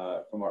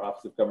 from our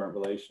Office of Government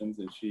Relations,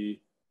 and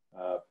she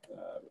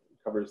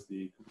covers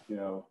the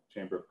Cupertino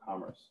Chamber of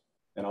Commerce.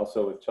 And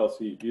also with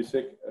Chelsea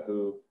Busick,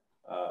 who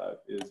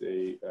is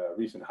a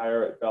recent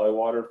hire at Valley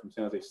Water from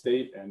San Jose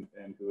State, and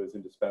who is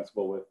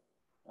indispensable with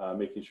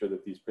making sure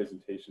that these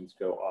presentations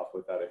go off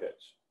without a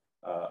hitch,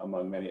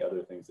 among many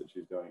other things that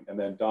she's doing. And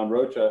then Don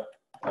Rocha,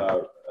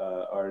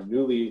 our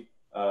newest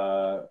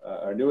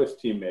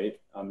teammate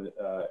on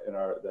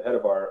the head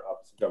of our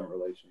Office of Government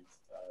Relations,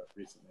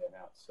 recently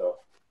announced. So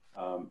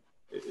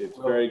it's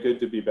very good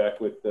to be back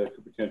with the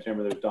Cupertino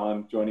Chamber. There's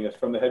Don joining us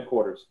from the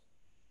headquarters.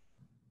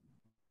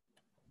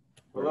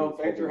 Hello,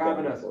 thanks for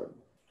having us.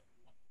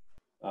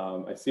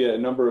 I see a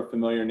number of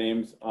familiar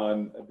names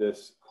on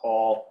this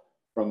call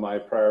from my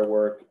prior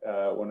work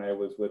when I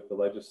was with the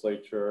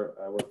legislature.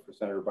 I worked for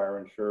Senator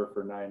Byron Scher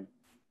for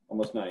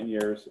almost 9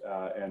 years,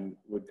 and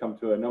would come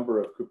to a number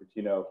of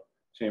Cupertino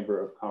Chamber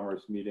of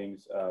Commerce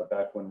meetings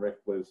back when Rick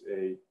was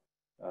a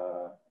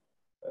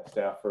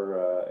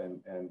staffer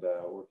and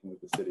working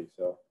with the city.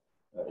 So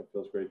it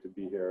feels great to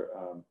be here.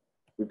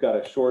 We've got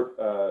a short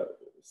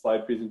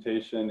slide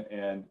presentation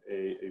and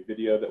a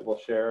video that we'll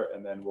share,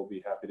 and then we'll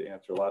be happy to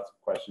answer lots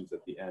of questions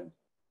at the end.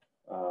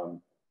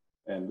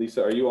 And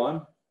Lisa, are you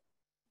on?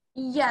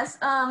 Yes,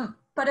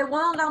 but it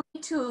won't allow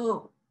me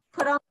to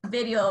put on the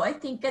video. I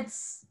think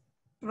it's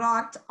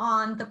blocked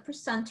on the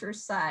presenter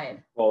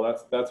side. Well,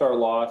 that's our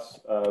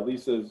loss.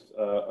 Lisa's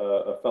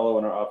a fellow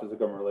in our Office of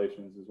Government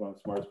Relations, is one of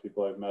the smartest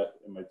people I've met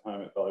in my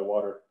time at Valley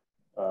Water,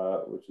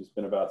 which has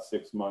been about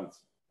 6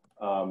 months.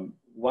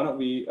 Why don't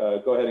we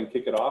go ahead and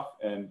kick it off,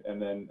 and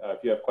then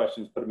if you have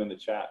questions, put them in the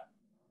chat.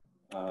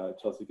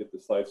 Chelsea, get the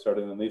slides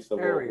started, and then Lisa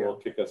will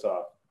kick us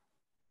off.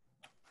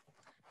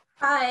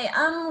 Hi,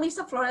 I'm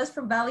Lisa Flores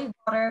from Valley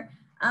Water.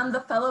 I'm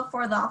the fellow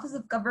for the Office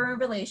of Government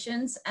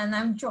Relations, and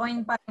I'm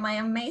joined by my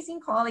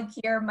amazing colleague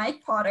here,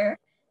 Mike Potter,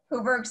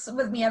 who works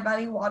with me at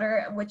Valley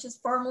Water, which is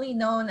formerly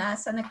known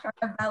as Santa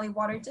Clara Valley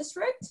Water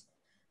District.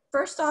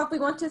 First off, we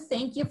want to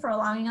thank you for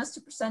allowing us to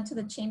present to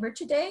the Chamber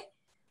today.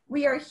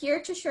 We are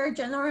here to share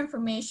general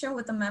information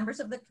with the members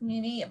of the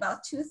community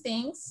about 2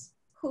 things: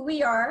 who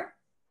we are.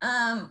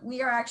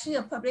 We are actually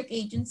a public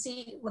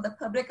agency with a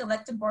public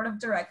elected board of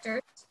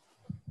directors.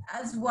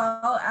 as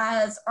well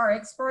as our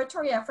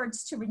exploratory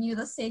efforts to renew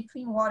the Safe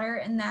Clean Water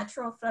and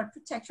Natural Flood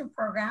Protection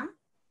Program.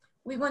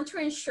 We want to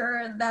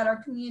ensure that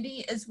our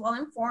community is well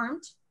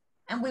informed,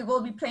 and we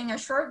will be playing a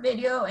short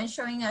video and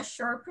showing a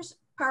short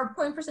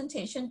PowerPoint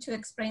presentation to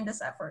explain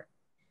this effort.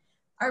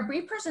 Our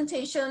brief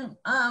presentation,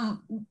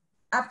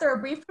 after a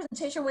brief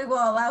presentation, we will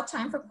allow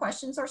time for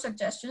questions or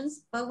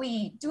suggestions, but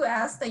we do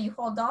ask that you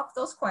hold off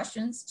those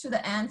questions to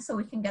the end so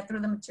we can get through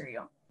the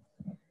material.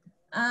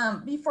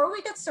 Before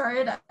we get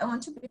started, I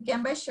want to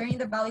begin by sharing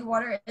that Valley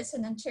Water is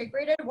an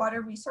integrated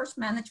water resource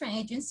management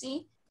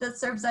agency that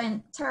serves the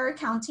entire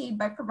county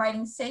by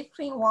providing safe,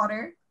 clean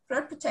water,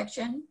 flood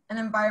protection, and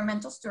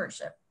environmental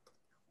stewardship.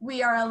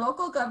 We are a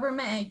local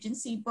government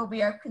agency, but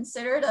we are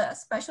considered a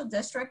special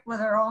district with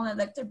our own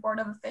elected board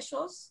of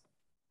officials,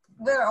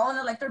 with our own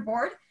elected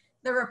board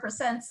that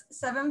represents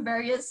 7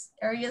 various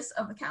areas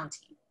of the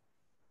county.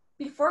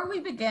 Before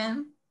we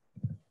begin,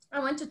 I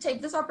want to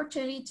take this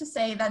opportunity to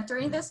say that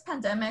during this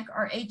pandemic,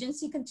 our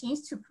agency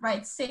continues to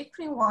provide safe,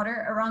 clean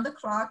water around the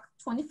clock,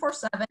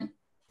 24/7,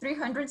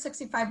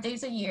 365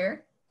 days a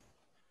year.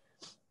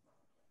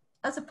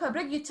 As a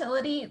public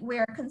utility, we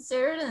are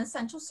considered an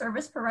essential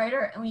service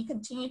provider, and we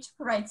continue to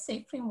provide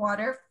safe, clean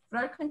water,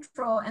 flood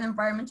control, and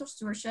environmental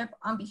stewardship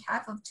on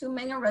behalf of 2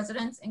 million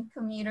residents and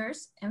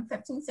commuters in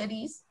 15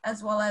 cities,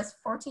 as well as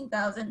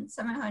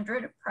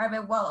 14,700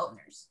 private well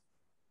owners.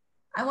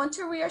 I want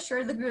to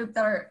reassure the group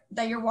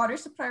that your water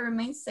supply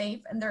remains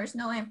safe and there is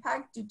no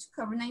impact due to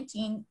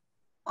COVID-19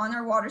 on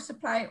our water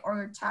supply or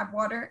your tap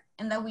water,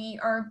 and that we,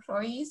 our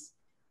employees,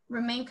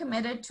 remain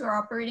committed to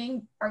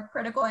operating our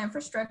critical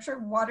infrastructure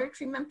water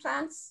treatment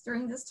plants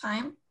during this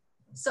time.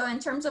 So in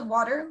terms of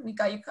water, we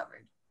got you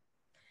covered.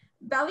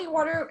 Valley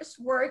Water's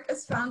work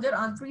is founded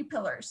on 3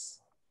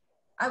 pillars.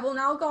 I will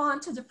now go on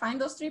to define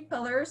those 3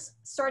 pillars,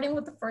 starting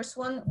with the first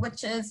one,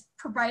 which is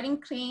providing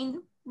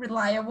clean,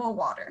 reliable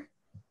water.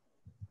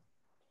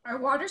 Our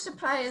water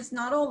supply is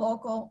not all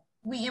local.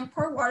 We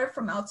import water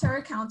from outside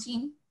our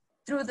county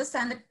through the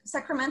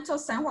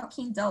Sacramento-San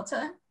Joaquin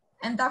Delta,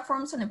 and that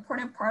forms an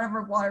important part of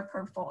our water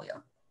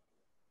portfolio,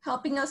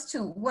 helping us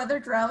to weather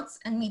droughts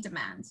and meet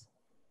demand.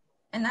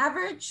 In an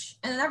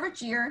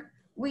average year,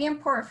 we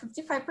import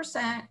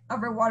 55%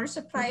 of our water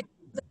supply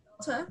from the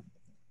Delta,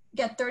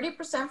 get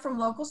 30% from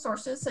local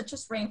sources such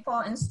as rainfall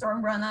and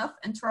storm runoff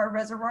into our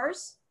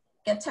reservoirs,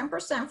 get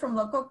 10% from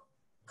local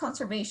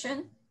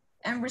conservation,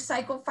 and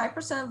recycle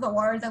 5% of the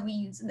water that we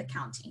use in the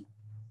county.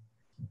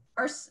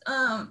 Our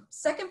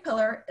second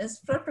pillar is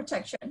flood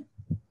protection.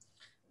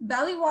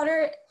 Valley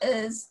Water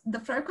is the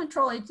flood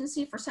control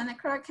agency for Santa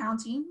Clara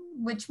County,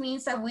 which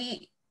means that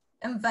we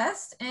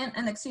invest in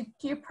and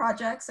execute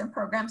projects and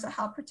programs that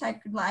help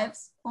protect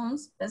lives,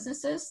 homes,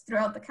 businesses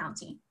throughout the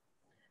county.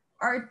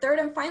 Our third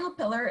and final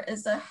pillar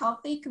is a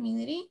healthy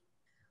community.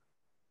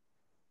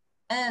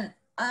 And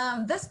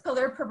this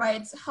pillar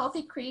provides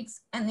healthy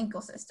creeks and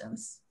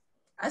ecosystems.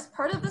 As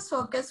part of this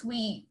focus,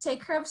 we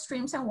take care of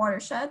streams and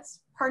watersheds,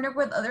 partner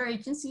with other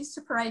agencies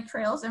to provide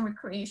trails and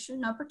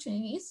recreation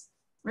opportunities,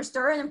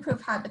 restore and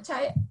improve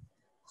habitat,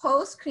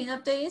 host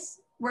cleanup days,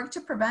 work to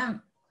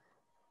prevent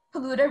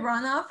polluted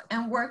runoff,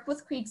 and work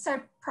with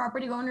creekside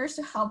property owners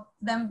to help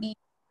them be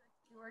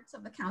stewards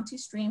of the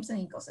county's streams and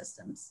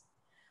ecosystems.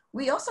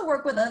 We also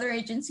work with other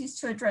agencies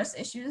to address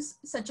issues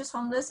such as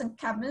homeless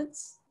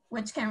encampments,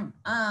 which can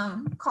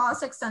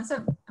cause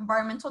extensive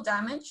environmental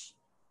damage.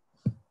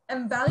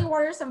 And Valley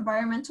Water's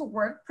environmental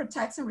work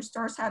protects and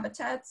restores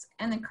habitats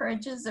and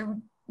encourages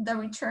the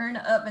return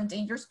of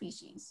endangered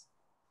species.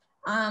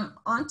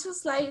 On to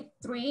slide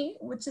 3,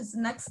 which is the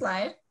next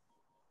slide.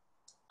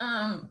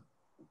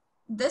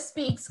 This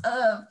speaks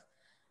of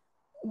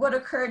what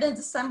occurred in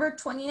December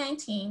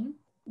 2019,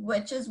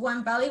 which is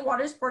when Valley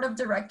Water's Board of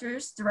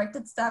Directors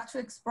directed staff to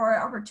explore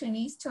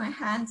opportunities to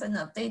enhance and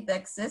update the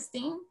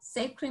existing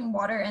Safe Clean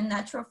Water and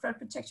Natural Flood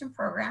Protection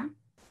Program,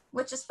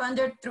 which is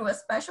funded through a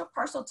special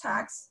parcel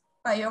tax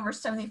by over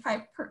 74%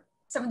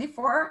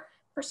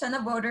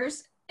 of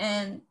voters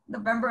in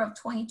November of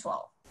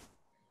 2012.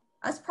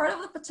 As part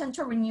of the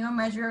potential renewal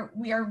measure,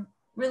 we are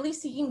really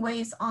seeking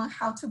ways on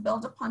how to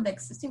build upon the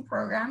existing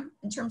program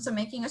in terms of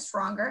making it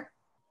stronger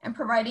and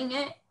providing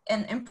it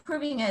and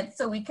improving it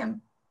so we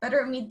can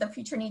better meet the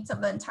future needs of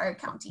the entire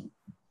county.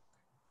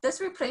 This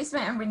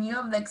replacement and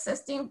renewal of the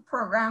existing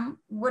program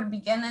would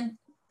begin in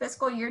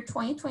fiscal year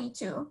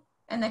 2022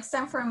 and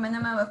extend for a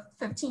minimum of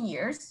 15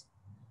 years.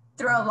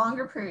 Throughout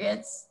longer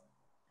periods,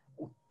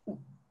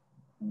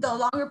 the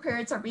longer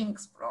periods are being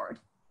explored,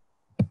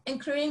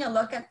 including a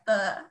look at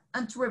the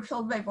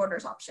unrepealed by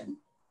voters option.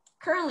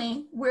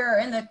 Currently, we're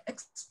in the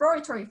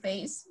exploratory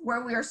phase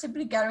where we are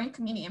simply gathering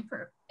community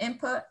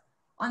input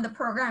on the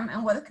program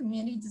and what the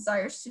community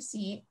desires to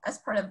see as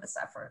part of this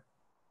effort,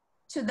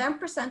 to then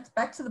present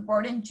back to the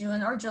board in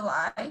June or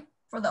July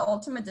for the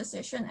ultimate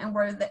decision and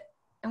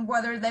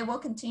whether they will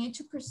continue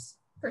to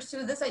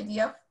pursue this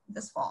idea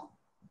this fall.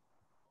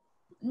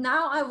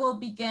 Now I will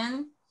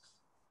begin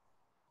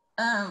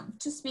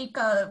to speak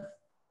of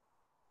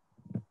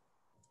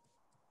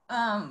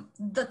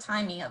the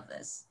timing of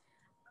this.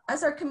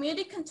 As our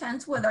community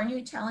contends with our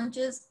new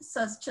challenges,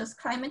 such as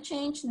climate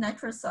change,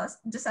 natural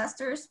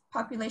disasters,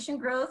 population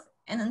growth,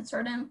 and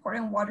uncertain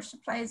important water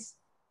supplies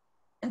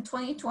in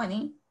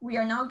 2020, we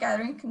are now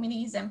gathering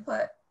community's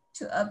input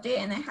to update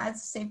and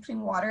enhance the Safe Clean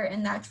Water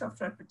and Natural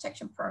Flood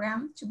Protection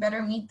Program to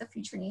better meet the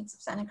future needs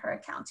of Santa Clara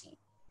County.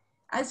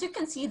 As you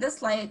can see, the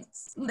slide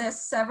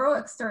lists several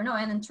external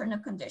and internal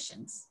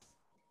conditions.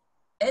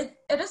 It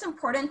is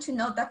important to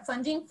note that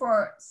funding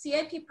for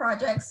CIP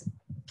projects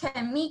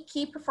can meet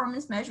key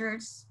performance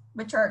measures,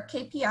 which are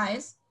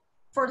KPIs,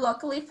 for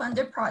locally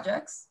funded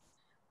projects,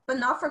 but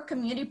not for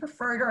community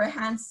preferred or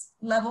enhanced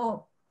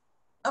level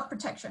of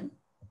protection.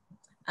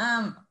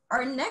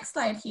 Our next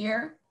slide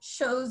here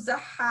shows the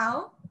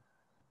how,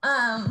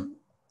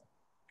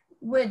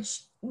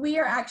 which we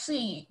are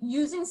actually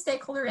using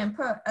stakeholder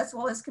input as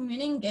well as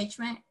community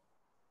engagement,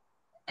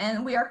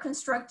 and we are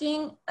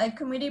constructing a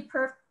community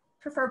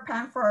preferred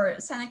plan for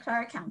Santa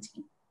Clara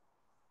County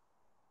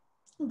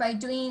by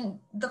doing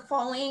the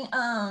following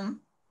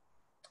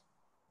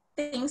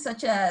things,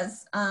 such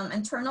as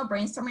internal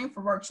brainstorming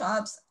for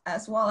workshops,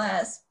 as well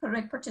as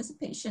public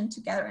participation to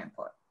gather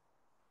input.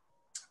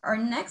 Our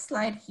next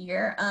slide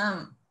here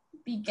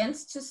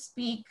begins to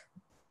speak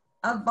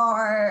of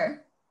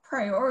our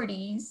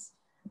priorities.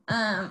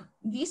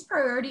 These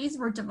priorities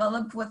were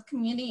developed with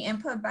community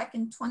input back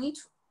in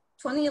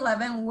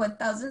 2011 with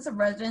thousands of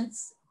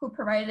residents who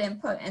provided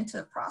input into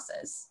the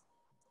process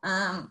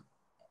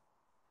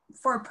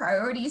for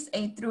priorities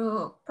A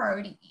through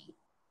priority E.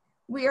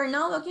 We are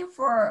now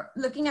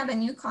looking at a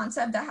new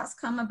concept that has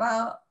come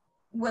about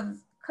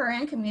with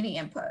current community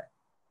input.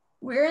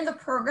 We're in the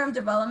program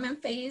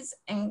development phase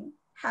and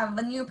have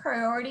a new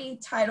priority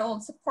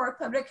titled Support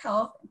Public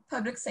Health and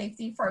Public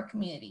Safety for our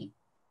community.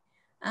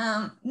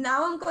 Now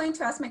I'm going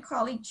to ask my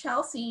colleague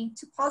Chelsea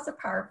to pause the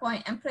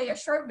PowerPoint and play a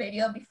short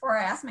video before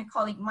I ask my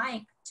colleague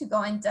Mike to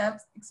go in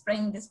depth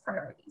explaining these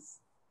priorities.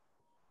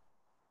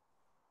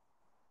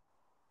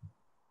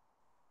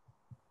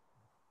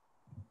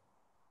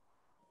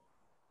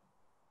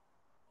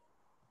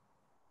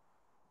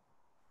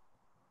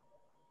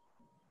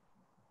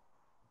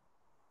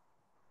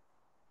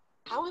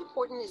 How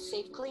important is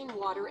safe, clean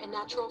water and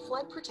natural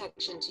flood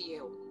protection to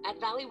you?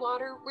 At Valley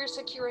Water, we're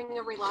securing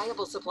a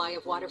reliable supply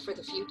of water for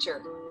the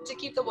future to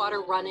keep the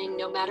water running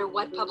no matter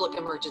what public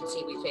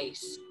emergency we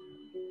face.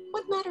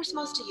 What matters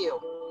most to you?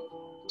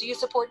 Do you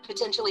support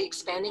potentially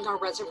expanding our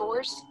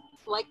reservoirs?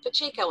 Like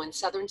Pacheco in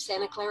southern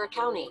Santa Clara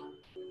County,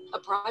 a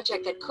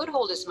project that could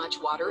hold as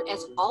much water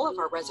as all of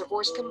our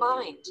reservoirs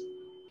combined.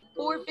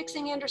 Or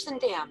fixing Anderson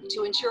Dam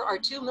to ensure our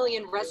 2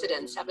 million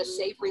residents have a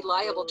safe,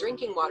 reliable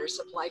drinking water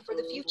supply for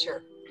the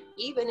future,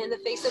 even in the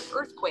face of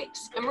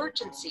earthquakes,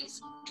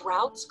 emergencies,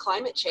 droughts,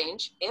 climate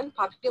change, and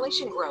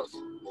population growth.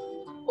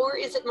 Or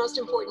is it most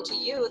important to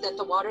you that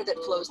the water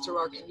that flows through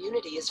our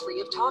community is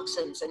free of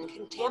toxins and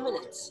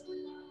contaminants?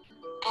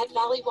 At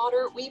Valley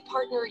Water, we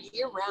partner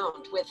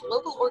year-round with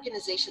local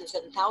organizations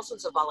and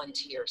thousands of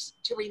volunteers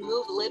to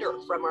remove litter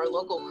from our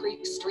local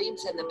creeks,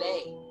 streams, and the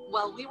bay,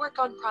 while we work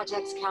on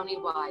projects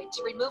countywide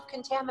to remove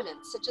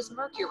contaminants such as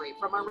mercury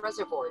from our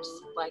reservoirs,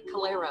 like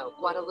Clara,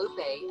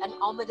 Guadalupe, and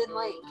Almaden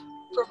Lake,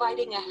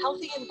 providing a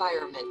healthy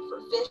environment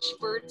for fish,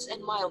 birds,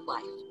 and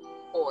wildlife.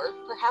 Or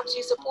perhaps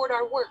you support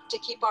our work to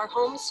keep our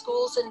homes,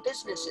 schools, and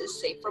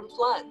businesses safe from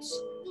floods.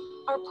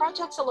 Our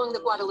projects along the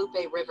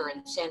Guadalupe River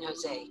in San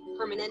Jose,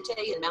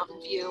 Permanente in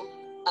Mountain View,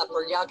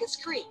 Upper Llagas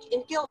Creek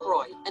in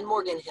Gilroy and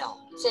Morgan Hill,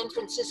 San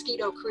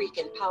Francisquito Creek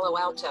in Palo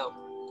Alto,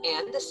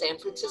 and the San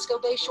Francisco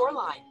Bay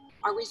shoreline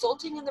are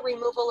resulting in the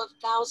removal of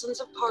thousands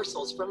of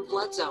parcels from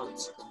flood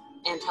zones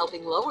and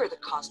helping lower the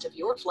cost of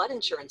your flood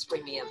insurance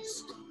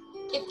premiums.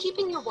 If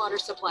keeping your water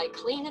supply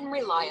clean and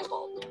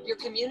reliable, your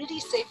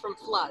community safe from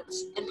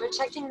floods, and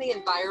protecting the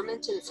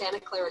environment in Santa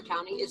Clara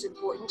County is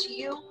important to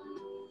you,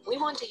 we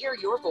want to hear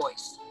your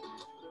voice.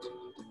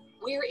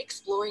 We're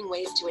exploring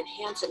ways to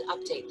enhance and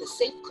update the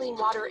Safe Clean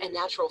Water and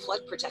Natural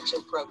Flood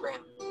Protection Program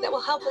that will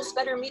help us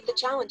better meet the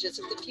challenges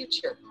of the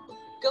future.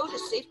 Go to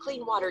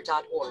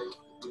safecleanwater.org.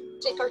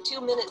 Take our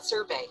 2-minute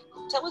survey.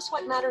 Tell us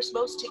what matters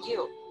most to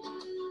you.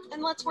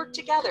 And let's work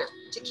together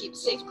to keep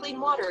safe, clean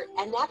water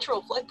and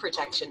natural flood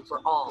protection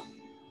for all.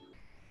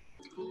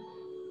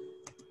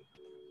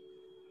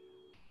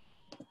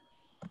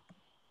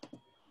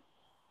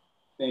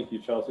 Thank you,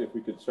 Chelsea. If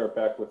we could start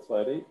back with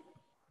slide 8.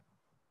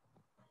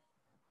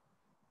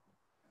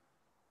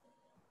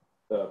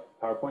 The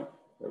PowerPoint,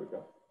 there we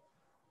go.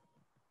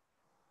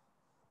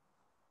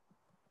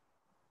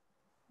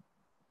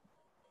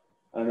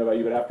 I don't know about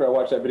you, but after I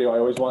watch that video, I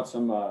always want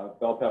some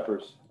bell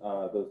peppers.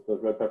 Those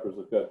red peppers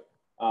look good.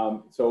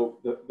 So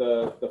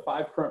the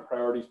 5 current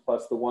priorities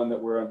plus the one that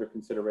we're under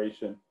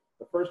consideration.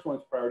 The first one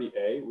is priority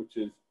A, which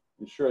is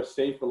ensure a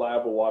safe,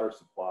 reliable water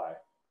supply.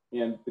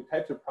 And the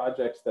types of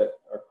projects that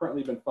are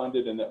currently been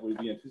funded and that we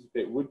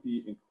anticipate would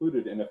be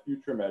included in a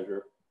future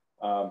measure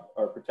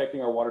are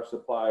protecting our water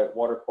supply,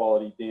 water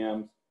quality,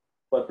 dams,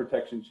 flood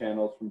protection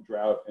channels from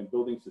drought, and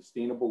building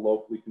sustainable,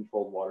 locally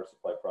controlled water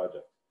supply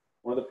projects.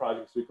 One of the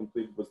projects we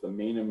completed was the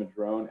Main and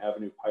Madrone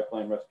Avenue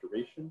pipeline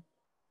restoration.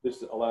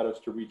 This allowed us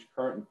to reach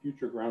current and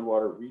future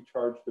groundwater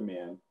recharge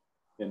demand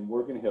in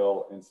Morgan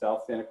Hill and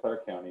South Santa Clara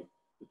County.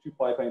 The two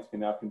pipelines can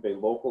now convey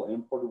local and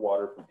imported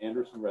water from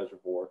Anderson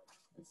Reservoir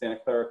and Santa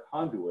Clara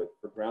conduit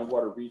for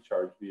groundwater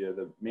recharge via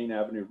the Main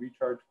Avenue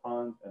recharge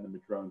ponds and the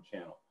Madrone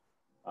Channel.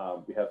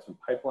 We have some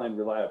pipeline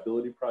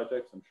reliability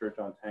projects. I'm sure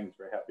John Tang's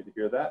very happy to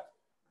hear that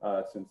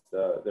since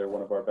they're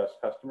one of our best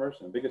customers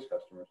and biggest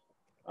customers.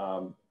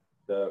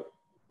 The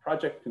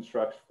project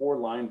constructs 4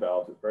 line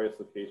valves at various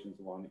locations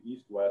along the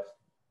east-west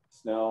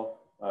Snell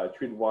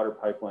treated water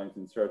pipelines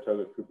in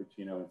Saratoga,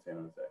 Cupertino, and San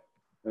Jose.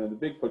 And then the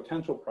big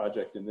potential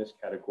project in this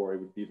category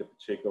would be the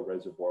Pacheco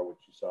Reservoir, which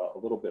you saw a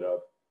little bit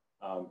of.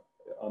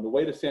 On the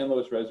way to San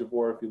Luis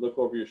Reservoir, if you look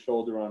over your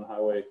shoulder on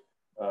Highway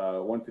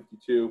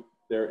 152,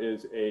 there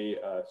is a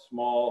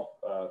small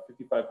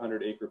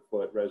 5,500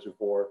 acre-foot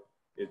reservoir.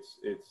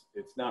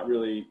 It's not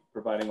really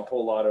providing a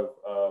whole lot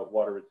of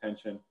water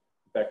retention.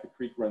 In fact, the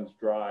creek runs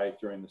dry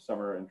during the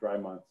summer and dry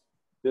months.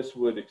 This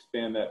would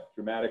expand that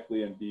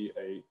dramatically and be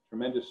a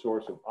tremendous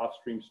source of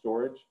off-stream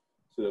storage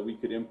so that we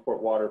could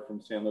import water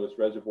from San Luis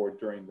Reservoir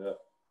during the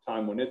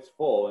time when it's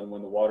full and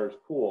when the water is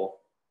cool,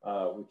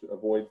 which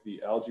avoids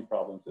the algae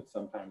problems that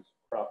sometimes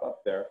crop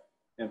up there,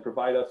 and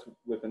provide us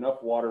with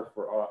enough water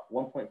for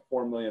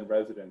 1.4 million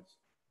residents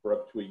for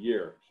up to a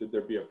year, should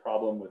there be a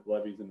problem with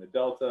levees in the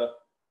Delta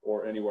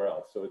or anywhere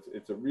else. So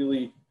it's a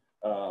really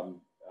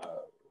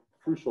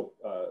crucial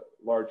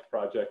large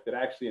project that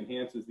actually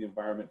enhances the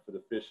environment for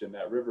the fish in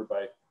that river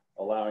by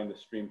allowing the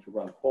stream to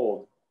run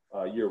cold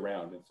year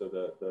round. And so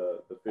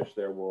the fish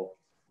there will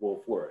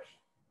flourish,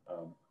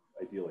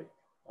 ideally.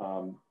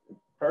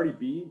 Priority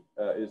B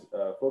is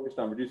focused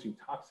on reducing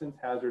toxins,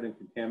 hazard, and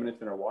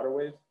contaminants in our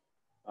waterways.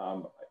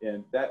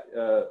 And that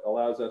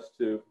allows us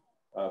to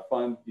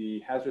fund the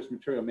Hazardous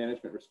Material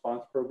Management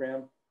Response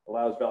Program,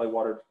 allows Valley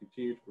Water to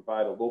continue to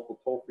provide a local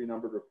toll-free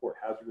number to report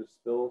hazardous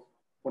spills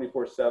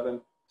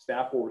 24/7.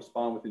 Staff will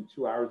respond within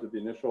 2 hours of the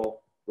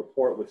initial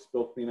report with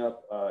spill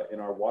cleanup in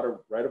our water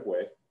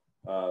right-of-way.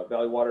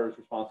 Valley Water is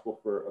responsible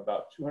for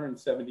about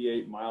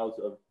 278 miles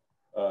of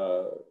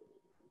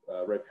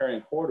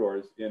riparian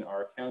corridors in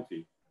our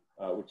county,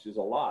 which is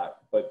a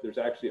lot, but there's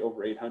actually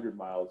over 800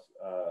 miles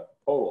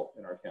total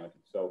in our county.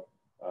 So,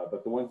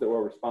 but the ones that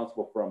we're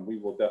responsible from, we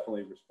will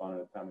definitely respond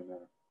in a timely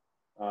manner.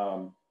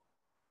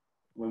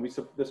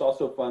 This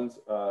also funds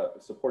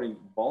supporting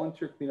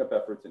volunteer cleanup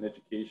efforts and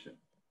education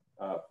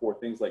for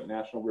things like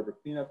National River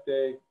Cleanup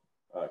Day,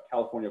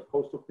 California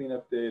Coastal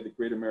Cleanup Day, the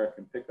Great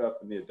American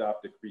Pickup, and the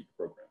Adopt a Creek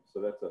program. So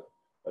that's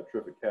a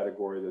terrific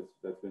category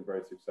that's been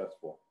very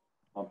successful.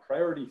 On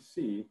Priority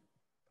C,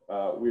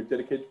 we're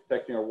dedicated to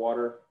protecting our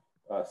water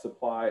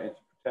supply and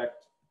to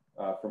protect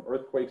from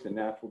earthquakes and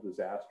natural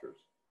disasters.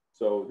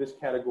 So this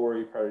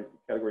category,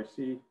 Category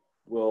C,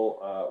 will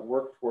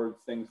work towards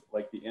things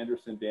like the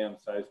Anderson Dam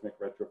seismic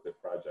retrofit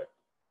project,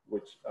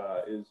 which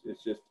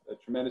is just a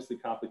tremendously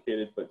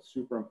complicated but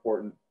super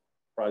important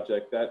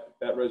project.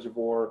 That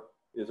reservoir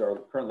is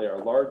currently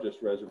our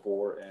largest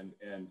reservoir,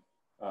 and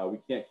we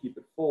can't keep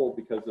it full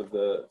because of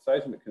the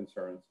seismic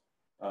concerns,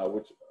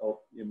 which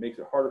it makes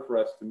it harder for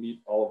us to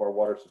meet all of our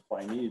water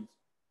supply needs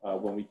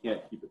when we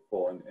can't keep it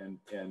full.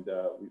 And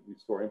we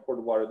store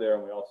imported water there,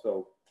 and we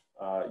also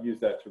use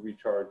that to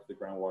recharge the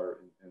groundwater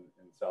in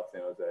South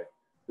San Jose.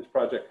 This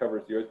project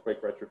covers the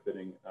earthquake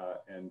retrofitting,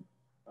 and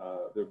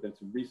there have been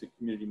some recent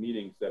community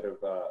meetings that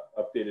have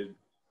updated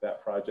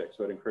that project.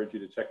 So I'd encourage you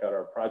to check out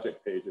our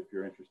project page if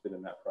you're interested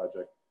in that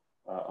project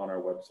on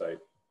our website.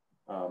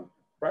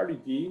 Priority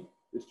D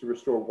is to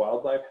restore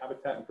wildlife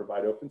habitat and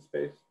provide open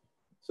space.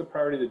 It's a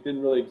priority that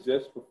didn't really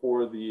exist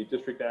before the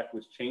District Act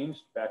was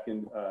changed back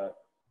in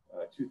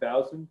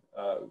 2000.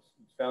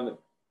 It's found that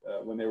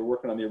when they were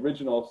working on the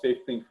original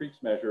Safe Clean Creeks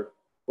measure,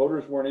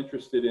 voters weren't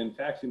interested in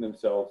taxing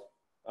themselves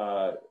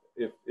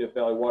if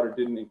Valley Water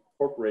didn't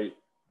incorporate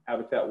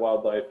habitat,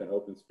 wildlife, and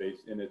open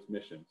space in its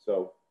mission.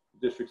 So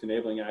the District's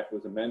Enabling Act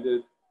was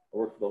amended. I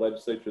worked for the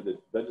legislator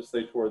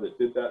that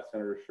did that,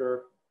 Senator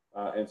Scher,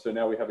 and so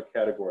now we have a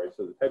category.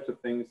 So the types of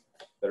things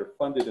that are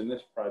funded in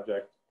this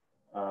project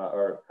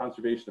are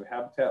conservation of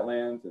habitat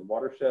lands and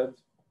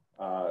watersheds,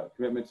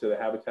 commitment to the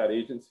Habitat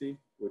Agency,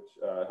 which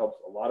helps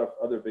a lot of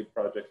other big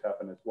projects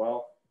happen as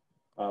well.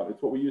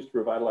 It's what we use to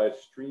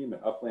revitalize stream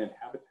and upland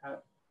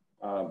habitat,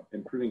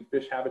 improving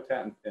fish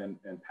habitat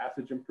and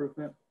passage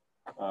improvement.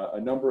 A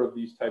number of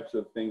these types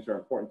of things are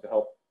important to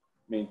help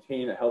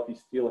maintain a healthy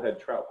steelhead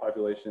trout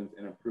populations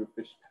and improve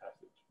fish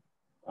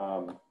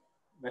passage.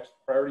 Next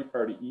priority,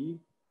 Priority E,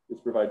 is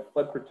provide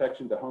flood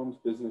protection to homes,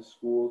 business,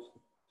 schools,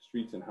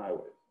 streets, and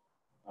highways.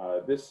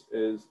 This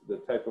is the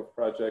type of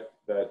project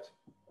that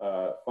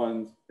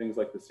funds things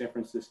like the San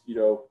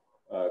Francisco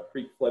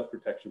Creek Flood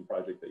Protection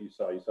Project that you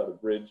saw. You saw the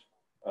bridge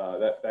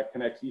that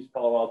connects East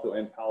Palo Alto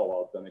and Palo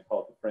Alto, and they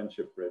call it the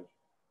Friendship Bridge.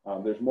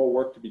 There's more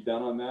work to be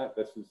done on that.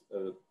 This is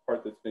a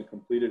part that's been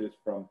completed is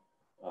from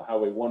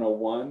Highway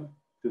 101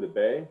 to the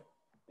Bay,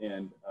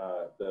 and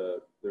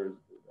there's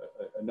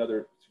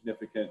another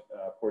significant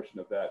portion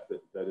of that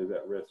is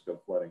at risk of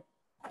flooding.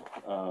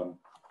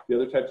 The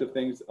other types of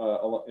things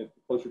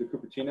closer to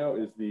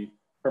Cupertino is the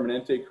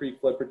Permanente Creek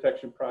Flood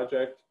Protection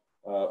Project.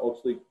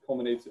 Ultimately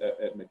culminates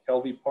at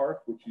McKelvey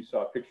Park, which you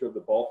saw a picture of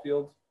the ball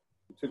fields.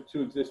 We took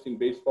 2 existing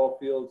baseball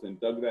fields and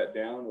dug that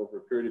down over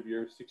a period of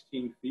years,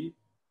 16 feet.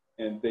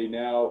 And they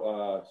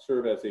now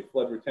serve as a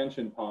flood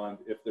retention pond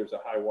if there's a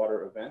high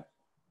water event.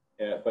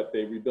 But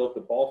they rebuilt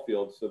the ball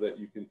fields so that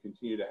you can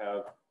continue to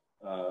have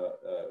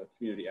a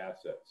community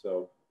asset.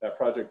 So that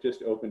project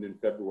just opened in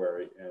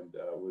February and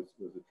was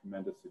a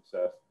tremendous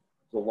success.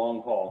 It's a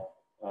long haul.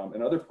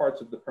 And other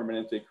parts of the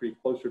Permanente Creek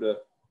closer to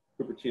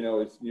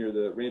Cupertino is near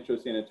the Rancho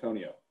San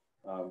Antonio,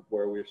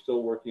 where we're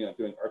still working on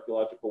doing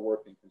archaeological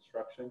work and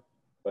construction,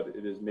 but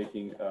it is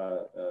making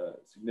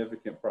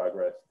significant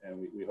progress, and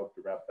we hope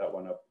to wrap that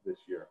one up this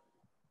year.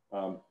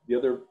 The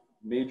other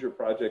major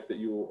project that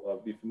you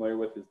will be familiar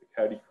with is the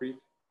Coyote Creek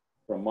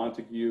from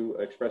Montague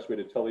Expressway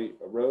to Tully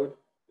Road.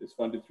 Is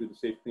funded through the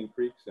Safe Clean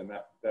Creeks, and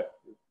there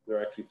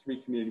are actually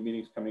 3 community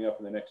meetings coming up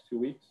in the next 2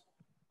 weeks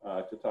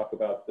to talk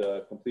about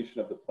the completion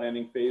of the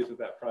planning phase of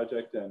that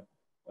project and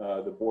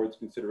the board's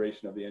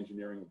consideration of the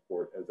engineering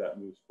report as that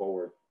moves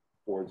forward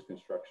towards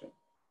construction.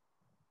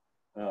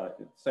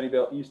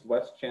 Sunnyvale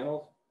East-West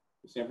channels,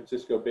 the San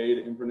Francisco Bay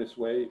to Inverness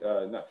Way,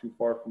 not too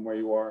far from where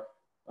you are,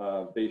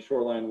 Bay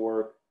shoreline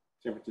work,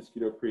 San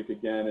Francisco Creek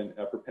again, and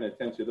Upper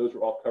Penitencia. Those are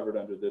all covered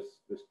under this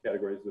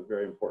category. This is a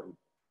very important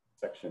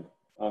section.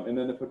 And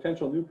then the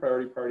potential new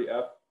priority, Priority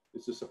F,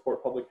 is to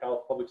support public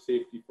health, public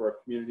safety for our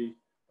community.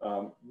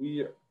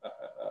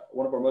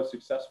 One of our most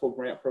successful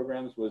grant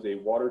programs was a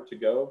water to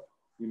go.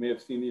 You may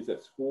have seen these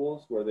at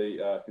schools where they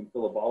can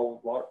fill a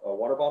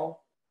water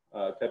bottle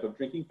type of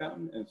drinking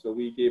fountain. And so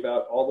we gave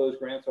out all those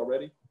grants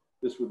already.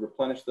 This would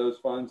replenish those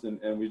funds,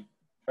 and we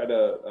try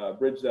to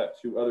bridge that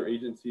to other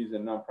agencies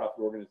and nonprofit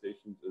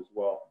organizations as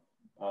well.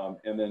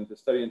 And then to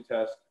study and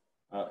test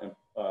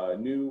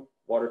new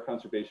water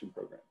conservation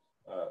programs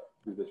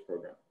through this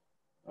program.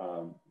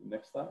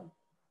 Next slide.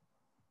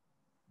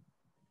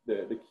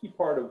 The key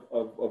part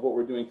of what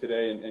we're doing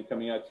today and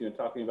coming out to you and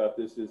talking about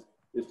this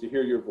is to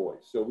hear your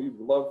voice. So we'd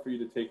love for you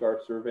to take our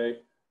survey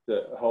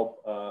to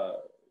help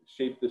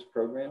shape this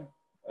program.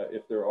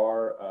 If there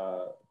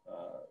are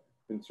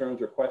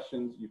concerns or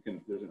questions,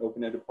 there's an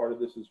open-ended part of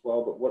this as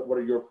well, but what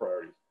are your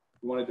priorities?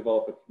 We want to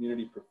develop a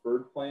community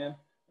preferred plan,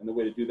 and the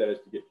way to do that is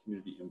to get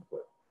community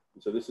input.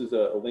 And so this is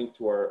a link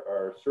to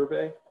our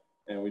survey,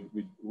 and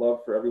we'd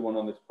love for everyone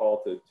on this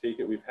call to take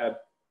it. We've had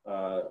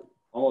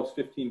almost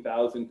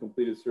 15,000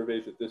 completed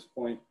surveys at this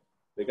point.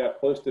 They got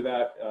close to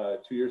that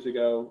 2 years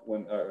ago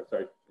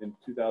in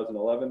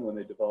 2011 when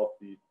they developed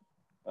the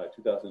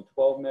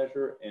 2012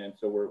 measure. And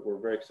so we're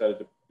very excited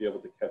to be able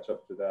to catch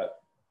up to that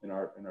in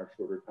our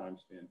shorter time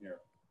span here.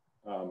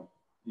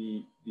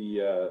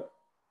 The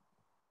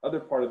other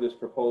part of this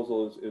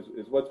proposal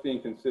is what's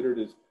being considered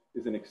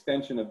is an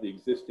extension of the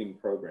existing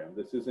program.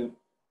 This isn't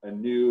a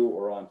new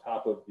or on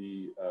top of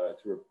the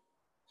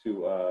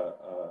to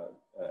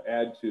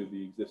add to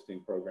the existing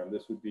program.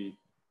 This would be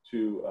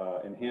to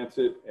enhance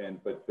it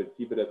but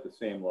keep it at the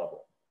same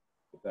level,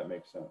 if that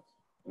makes sense.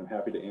 And I'm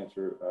happy to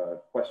answer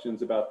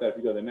questions about that. If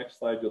you go to the next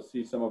slide, you'll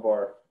see some of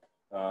our,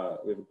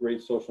 we have a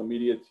great social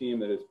media team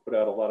that has put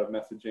out a lot of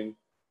messaging.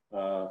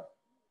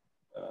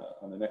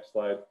 On the next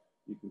slide,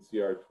 you can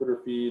see our Twitter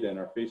feed and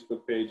our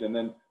Facebook page. And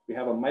then we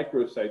have a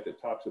microsite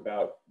that talks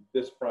about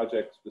this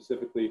project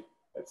specifically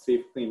at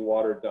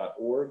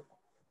safecleanwater.org.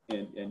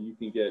 And you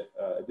can get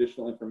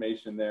additional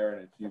information there.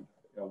 And if you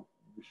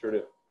be sure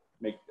to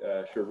make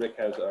sure Rick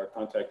has our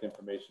contact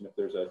information if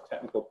there's a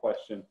technical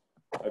question.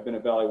 I've been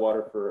at Valley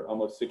Water for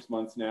almost 6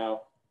 months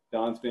now.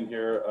 Don's been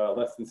here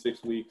less than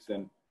 6 weeks.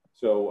 And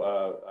so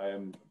I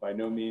am by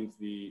no means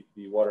the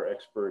water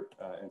expert.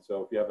 And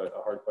so if you have a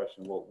hard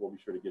question, we'll be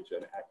sure to get you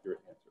an accurate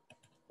answer.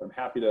 But I'm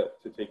happy to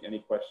take any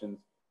questions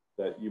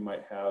that you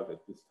might have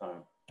at this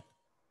time.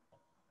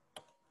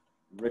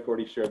 Rick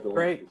already shared the link.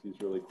 Great. He's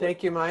really quick.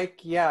 Thank you, Mike.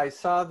 Yeah, I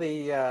saw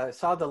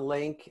the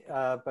link,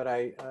 but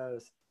I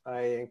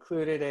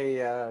included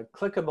a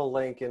clickable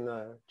link in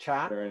the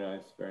chat. Very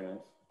nice, very nice.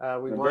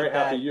 I'm very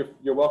happy.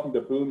 You're welcome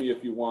to boo me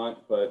if you want,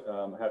 but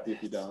I'm happy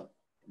if you don't.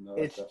 No,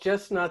 it's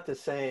just not the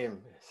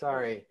same.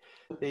 Sorry.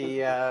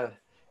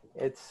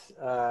 It's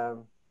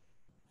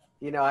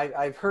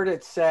I've heard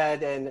it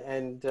said,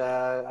 and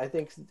I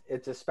think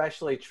it's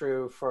especially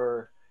true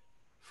for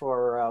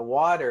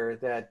water,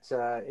 that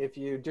if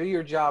you do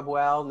your job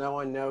well, no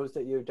one knows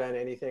that you've done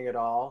anything at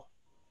all.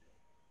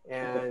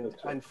 And right.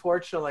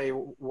 Unfortunately,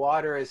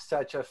 water is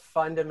such a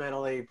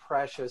fundamentally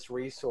precious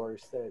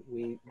resource that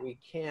we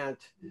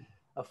can't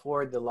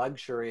afford the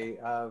luxury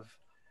of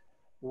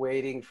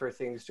waiting for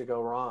things to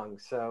go wrong.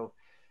 So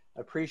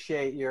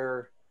appreciate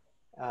your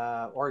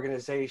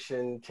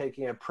organization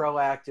taking a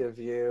proactive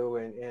view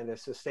and a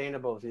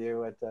sustainable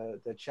view at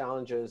the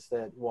challenges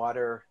that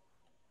water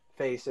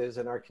faces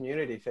and our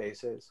community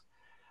faces.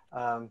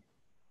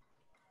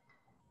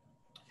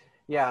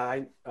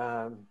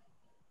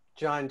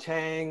 John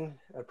Tang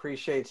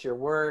appreciates your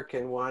work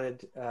and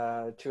wanted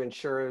to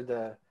ensure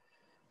the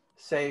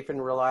safe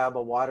and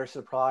reliable water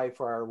supply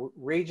for our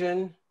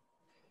region.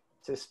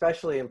 It's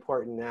especially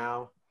important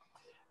now.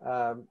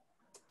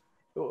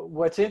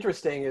 What's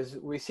interesting is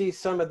we see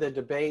some of the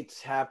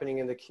debates happening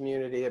in the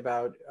community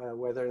about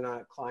whether or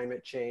not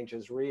climate change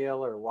is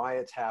real or why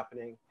it's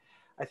happening.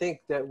 I think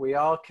that we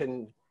all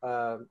can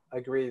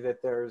agree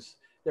that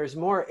there's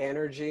more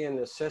energy in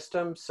the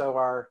system, so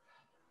our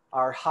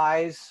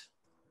highs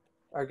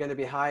are going to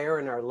be higher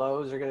and our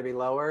lows are going to be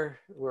lower.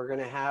 We're going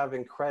to have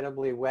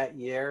incredibly wet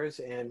years,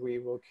 and we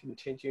will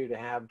continue to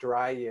have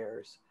dry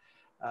years.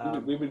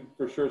 We would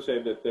for sure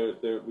say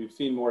that we've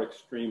seen more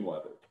extreme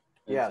weather.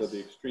 And yes. So the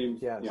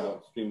extremes, yes. You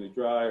know, extremely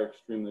dry or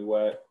extremely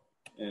wet,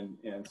 and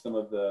some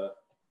of the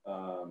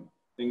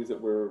things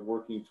that we're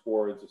working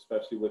towards,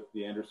 especially with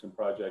the Anderson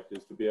project,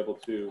 is to be able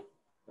to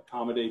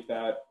accommodate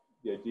that.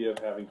 The idea of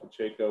having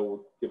Pacheco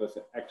will give us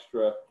an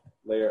extra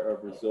layer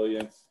of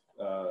resilience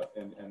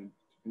and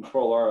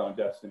control our own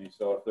destiny.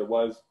 So if there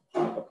was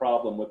a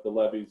problem with the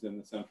levees in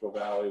the Central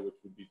Valley, which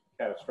would be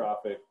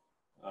catastrophic,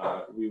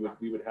 we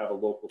would have a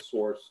local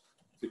source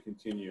to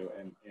continue.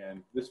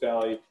 And this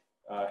valley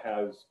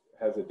has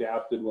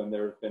adapted when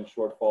there have been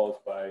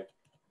shortfalls by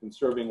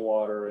conserving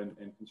water and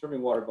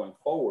conserving water going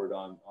forward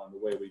on the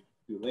way we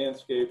do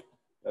landscape.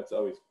 That's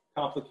always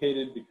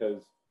complicated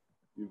because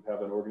you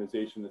have an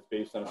organization that's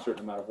based on a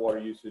certain amount of water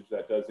usage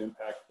that does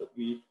impact, but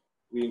we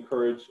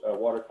encourage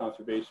water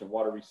conservation,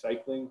 water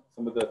recycling.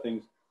 Some of the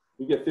things,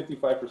 we get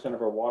 55%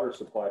 of our water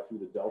supply through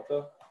the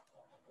Delta,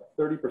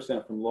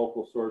 30% from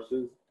local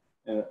sources,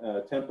 and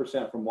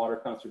 10% from water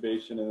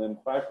conservation, and then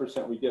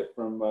 5% we get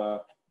from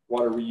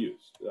water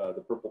reuse,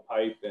 the purple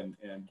pipe, and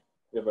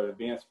we have an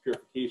advanced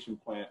purification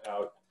plant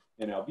out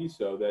in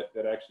Alviso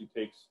that actually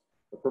takes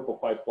the purple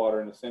pipe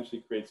water and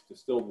essentially creates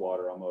distilled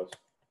water almost.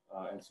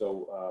 And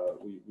so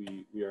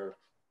we are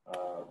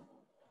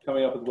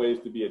coming up with ways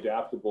to be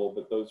adaptable,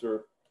 but those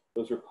are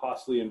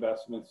costly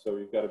investments, so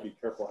we've got to be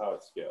careful how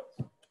it scales.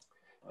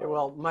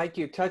 Well, Mike,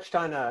 you touched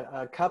on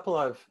a couple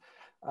of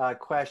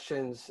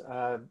questions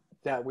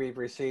that we've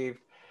received.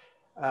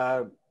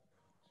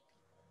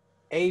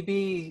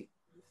 AB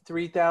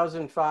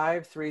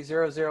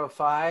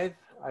 3005,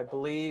 I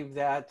believe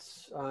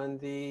that's on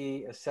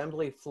the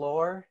assembly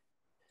floor.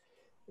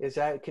 Is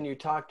that, can you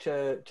talk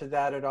to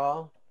that at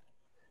all?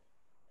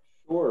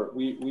 Sure.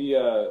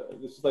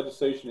 This is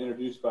legislation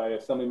introduced by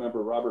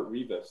Assemblymember Robert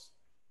Rivas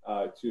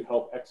to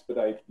help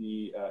expedite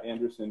the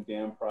Anderson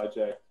Dam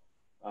project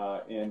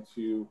and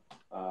to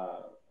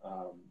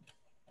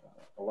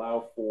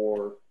allow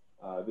for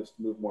this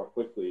to move more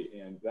quickly.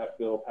 And that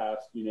bill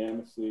passed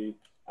unanimously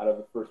out of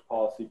the First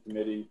Policy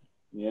Committee,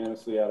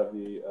 unanimously out of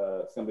the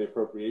Assembly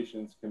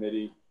Appropriations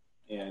Committee,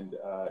 and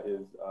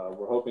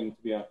we're hoping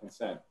to be on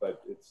consent.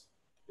 But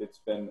it's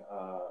been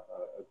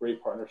a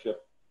great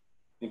partnership.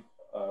 I think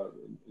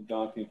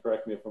Don can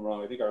correct me if I'm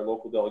wrong. I think our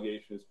local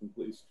delegation is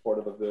completely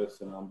supportive of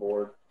this and on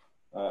board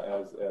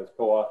as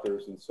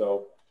co-authors. And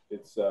so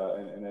it's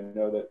and I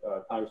know that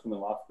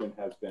Congresswoman Lofgren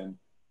has been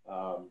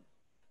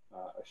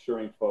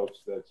assuring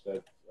folks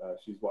that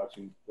she's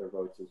watching their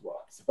votes as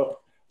well. So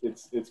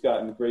it's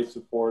gotten great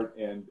support,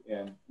 and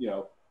you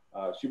know,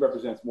 she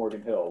represents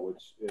Morgan Hill,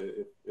 which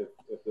if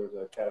there's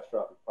a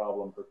catastrophic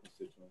problem for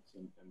constituents,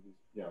 and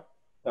you know,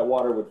 that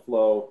water would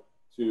flow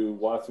to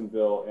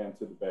Watsonville and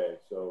to the Bay.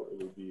 So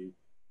it would be,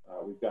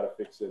 we've got to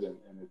fix it,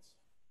 and it's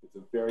a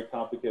very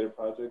complicated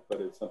project, but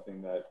it's something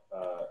that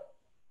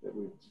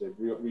they've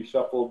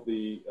reshuffled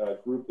the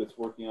group that's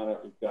working on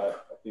it. We've got,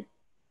 I think,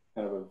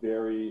 kind of a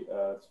very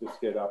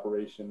sophisticated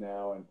operation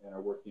now, and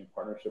are working in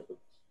partnership with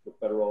the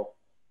Federal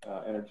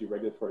Energy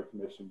Regulatory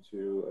Commission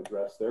to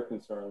address their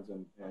concerns.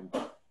 And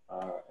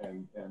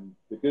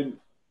the good,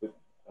 I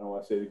don't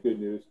want to say the good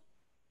news,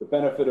 the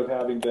benefit of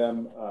having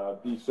them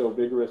be so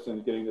vigorous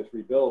in getting this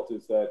rebuilt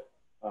is that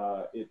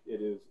it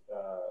is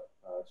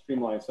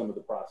streamlined some of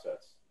the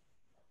process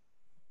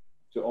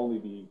to only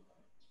be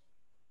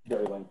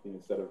very lengthy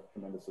instead of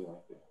tremendously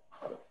lengthy.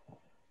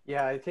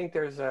 Yeah, I think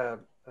there's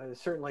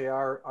certainly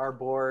our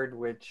board,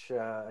 which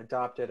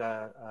adopted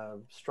a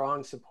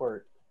strong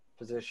support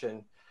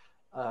position,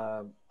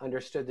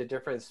 understood the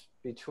difference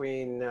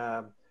between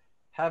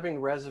having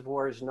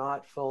reservoirs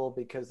not full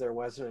because there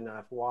wasn't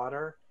enough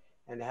water,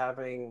 and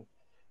having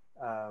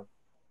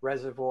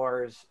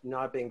reservoirs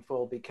not being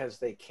full because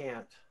they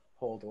can't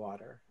hold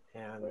water.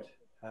 And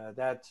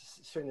that's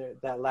certainly,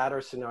 that latter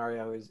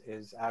scenario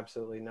is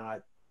absolutely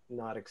not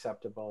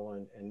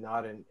acceptable and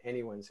not in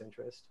anyone's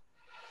interest.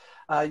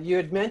 You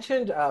had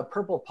mentioned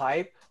purple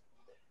pipe.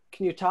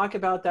 Can you talk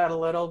about that a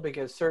little?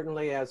 Because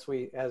certainly as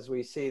we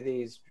see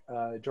these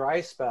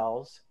dry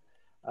spells,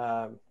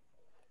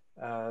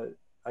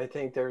 I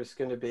think there's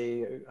going to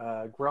be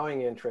a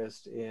growing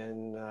interest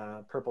in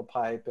purple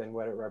pipe and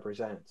what it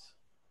represents.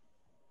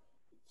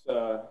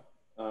 I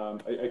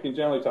can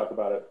generally talk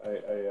about it.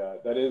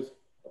 That is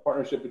a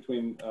partnership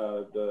between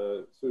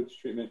the sewage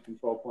treatment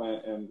control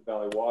plant and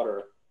Valley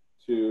Water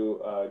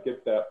to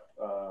get that,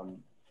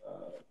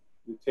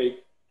 to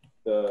take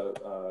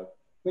the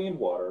clean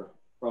water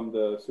from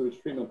the sewage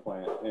treatment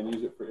plant and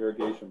use it for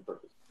irrigation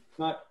purposes. It's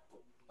not,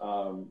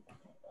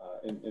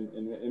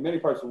 in many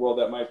parts of the world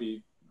that might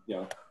be,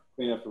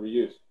 clean enough for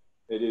reuse.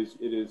 It is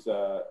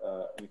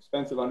an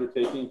expensive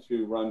undertaking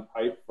to run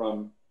pipe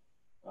from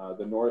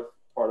the north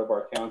part of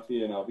our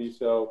county in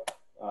Alviso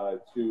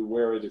to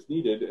where it is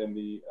needed in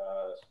the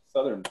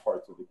southern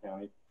parts of the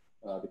county.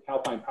 The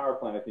Calpine Power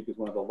Plant, I think, is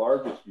one of the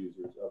largest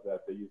users of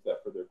that. They use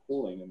that for their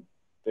cooling, and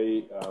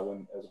they,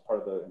 as a part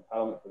of the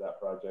entitlement for that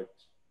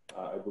project,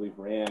 I believe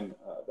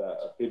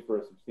paid for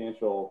a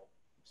substantial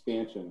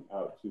expansion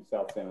out to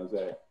South San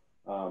Jose.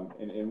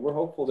 And we're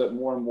hopeful that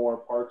more and more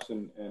parks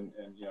and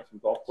some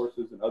golf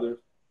courses and others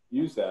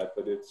use that,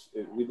 but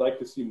we'd like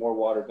to see more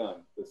water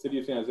done. The city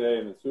of San Jose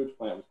and the sewage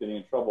plant was getting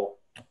in trouble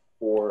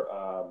for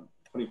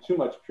putting too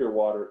much pure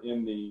water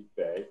in the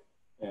bay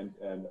and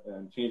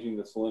changing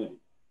the salinity.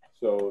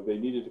 So they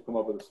needed to come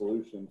up with a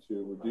solution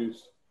to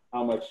reduce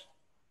how much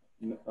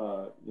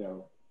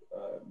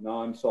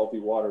non-salty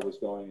water was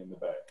going in the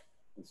bay.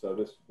 And so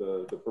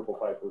the purple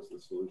pipe was the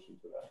solution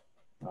to that.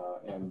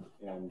 And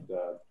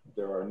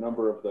there are a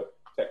number of the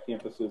tech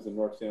campuses in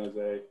North San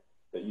Jose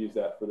that use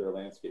that for their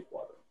landscape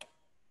water.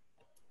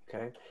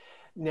 Okay.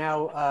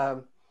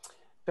 Now,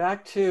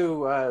 back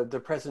to the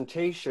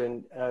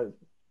presentation.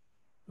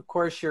 Of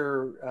course,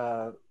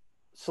 you're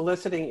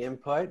soliciting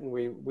input, and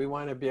we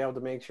want to be able to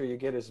make sure you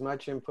get as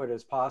much input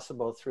as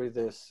possible through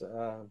this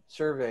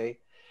survey.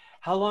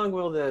 How long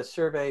will the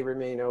survey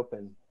remain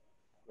open?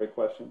 Great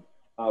question.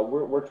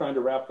 We're trying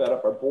to wrap that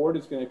up. Our board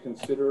is going to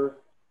consider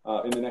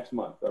in the next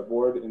month. Our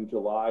board in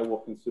July will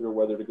consider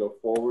whether to go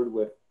forward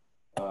with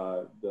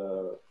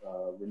the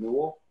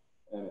renewal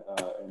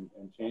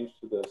and change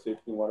to the Safe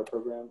Clean Water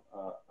Program,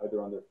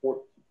 either on the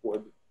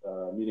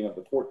meeting of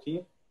the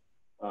 14th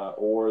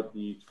or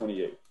the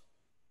 28th.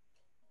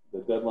 The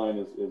deadline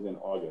is in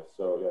August,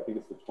 so yeah, I think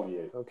it's the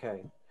 28th.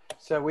 Okay,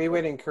 so we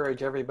would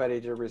encourage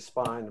everybody to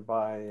respond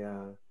by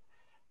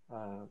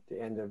the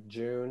end of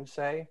June,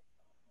 say?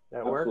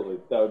 That work?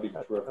 Absolutely, that would be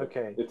terrific.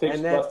 Okay. It takes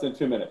less than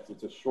 2 minutes.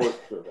 It's a short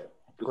survey.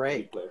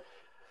 Great.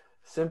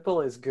 Simple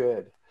is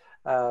good.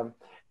 And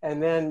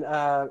then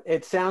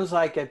it sounds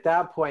like at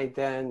that point,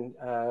 then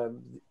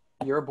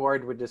your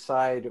board would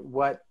decide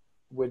what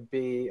would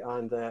be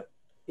on the,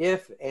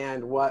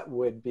 what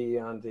would be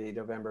on the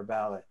November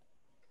ballot.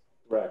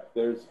 Correct.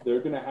 They're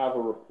going to have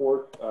a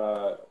report,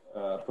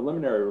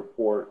 preliminary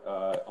report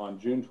on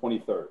June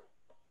 23rd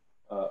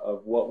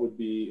of what would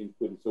be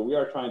included. So we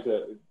are trying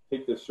to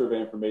take this survey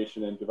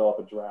information and develop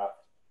a draft.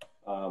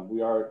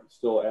 We are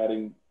still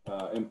adding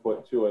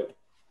input to it,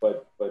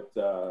 but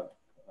the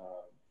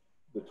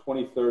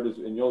 23rd is,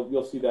 and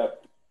you'll see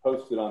that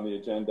posted on the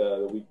agenda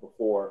the week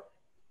before,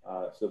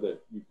 so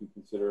that you can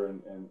consider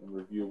and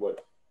review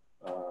what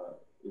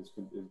is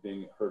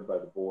being heard by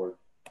the board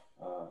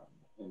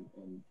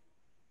and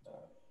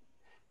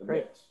the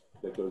mix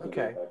that goes into the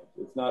package.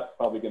 It's not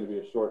probably going to be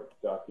a short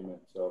document,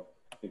 so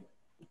I think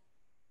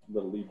a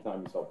little lead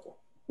time is helpful.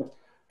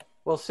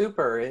 Well,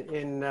 super.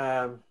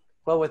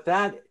 Well, with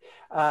that,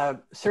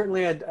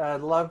 certainly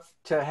I'd love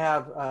to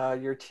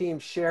have your team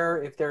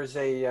share if there's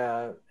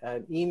an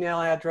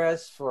email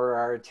address for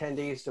our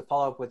attendees to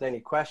follow up with any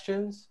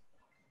questions.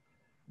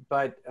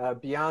 But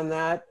beyond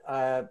that,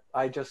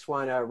 I just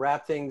want to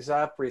wrap things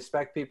up,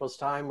 respect people's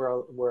time.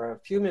 We're a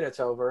few minutes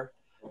over,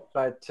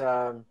 but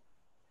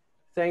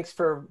thanks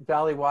for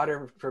Valley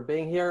Water for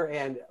being here.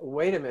 And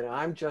wait a minute,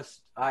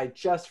 I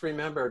just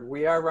remembered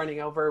we are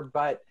running over,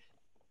 but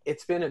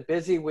it's been a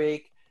busy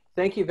week.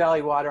 Thank you,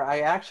 Valley Water.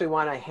 I actually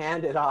want to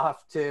hand it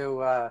off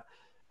to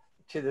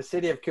the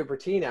city of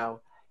Cupertino.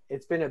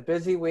 It's been a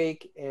busy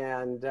week,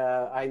 and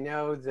I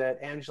know that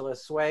Angela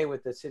Tsui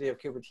with the city of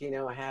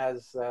Cupertino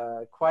has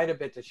quite a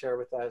bit to share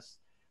with us.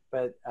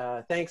 But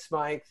thanks,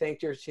 Mike.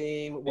 Thank your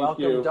team.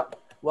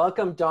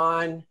 Welcome,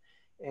 Don,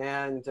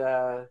 and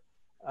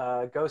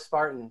go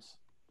Spartans.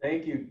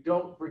 Thank you.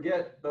 Don't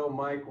forget, though,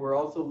 Mike, we're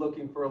also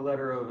looking for a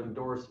letter of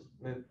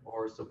endorsement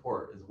or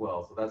support as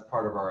well. So that's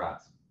part of our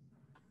ask.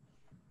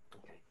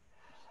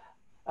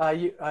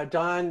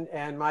 Don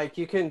and Mike,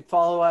 you can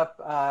follow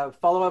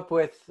up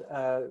with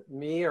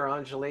me or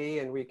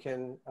Anjali, and we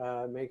can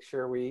make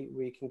sure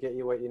we can get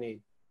you what you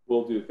need.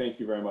 Will do. Thank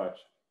you very much.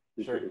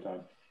 Appreciate your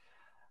time.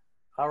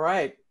 All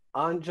right,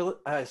 Angela,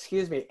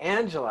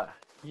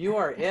 you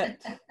are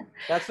it.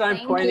 That's what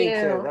I'm pointing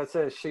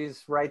to.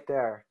 She's right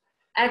there.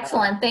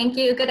 Excellent. Thank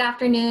you. Good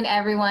afternoon,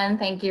 everyone.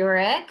 Thank you,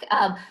 Rick.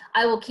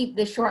 I will keep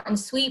this short and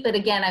sweet, but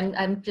again,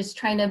 I'm just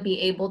trying to be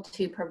able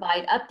to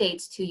provide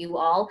updates to you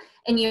all,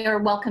 and you're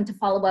welcome to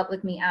follow up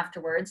with me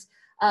afterwards.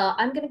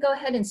 I'm going to go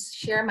ahead and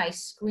share my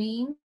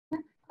screen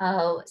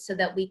so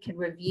that we can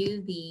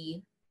review the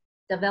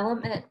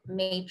development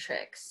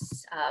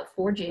matrix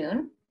for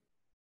June.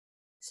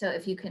 So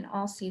if you can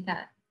all see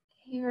that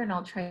here, and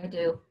I'll try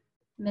to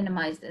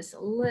minimize this a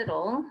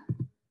little.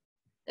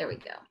 There we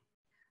go.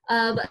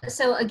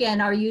 So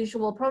again, our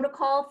usual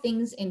protocol,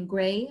 things in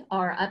gray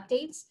are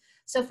updates.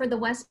 So for the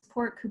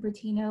Westport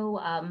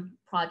Cupertino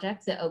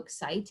project, the Oak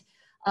site,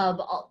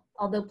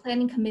 although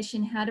Planning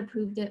Commission had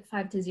approved it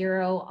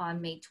 5-0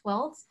 on May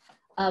 12th,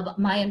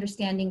 my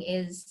understanding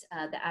is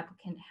the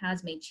applicant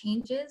has made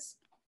changes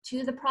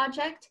to the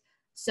project.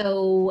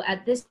 So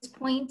at this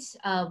point,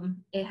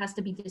 it has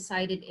to be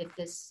decided if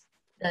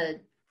the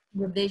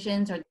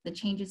revisions or the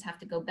changes have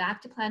to go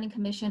back to Planning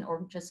Commission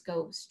or just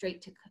go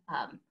straight to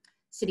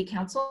City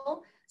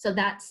Council. So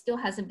that still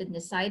hasn't been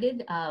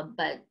decided,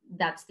 but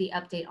that's the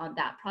update on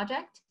that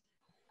project.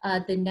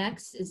 The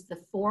next is the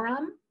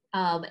forum,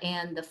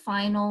 and the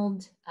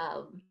final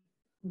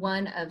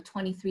one of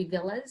 23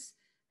 villas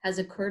has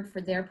occurred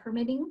for their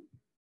permitting.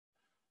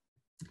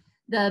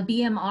 The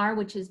BMR,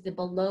 which is the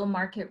below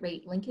market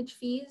rate linkage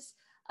fees,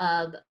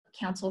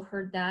 council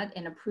heard that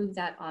and approved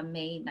that on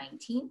May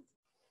 19th.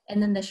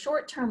 And then the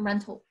short-term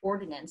rental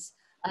ordinance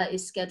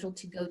is scheduled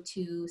to go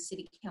to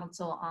City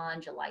Council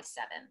on July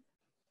 7th.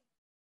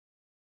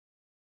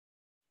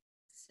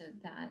 So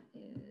that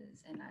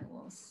is, and I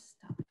will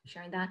stop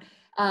sharing that.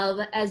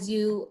 As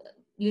you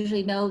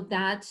usually know,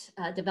 that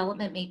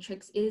development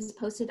matrix is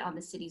posted on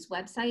the city's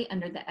website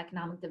under the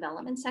economic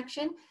development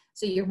section.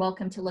 So you're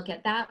welcome to look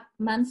at that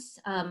month's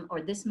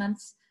or this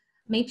month's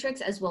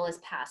matrix as well as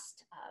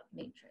past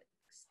matrix.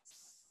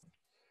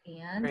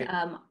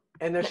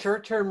 And the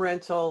short-term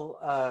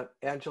rental,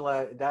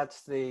 Angela,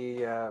 that's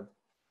the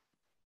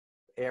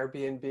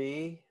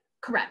Airbnb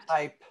correct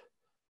type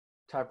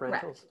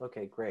rentals? Correct.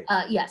 Okay, great.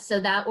 Yes, so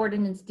that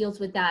ordinance deals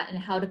with that and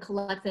how to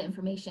collect the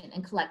information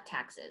and collect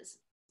taxes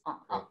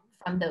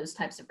from those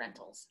types of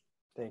rentals.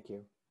 Thank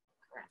you.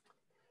 Correct.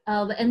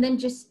 And then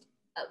just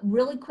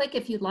really quick,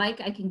 if you'd like,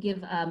 I can give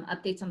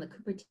updates on the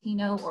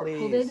Cupertino or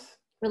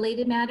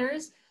COVID-related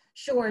matters.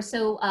 Sure,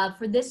 so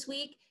for this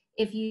week,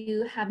 if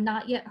you have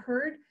not yet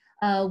heard,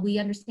 we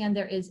understand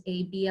there is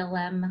a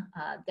BLM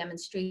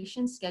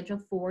demonstration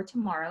scheduled for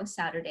tomorrow,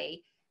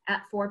 Saturday,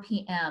 at 4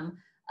 p.m.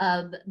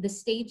 The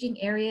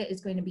staging area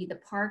is going to be the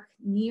park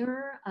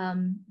near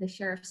the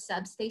sheriff's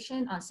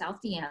substation on South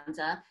De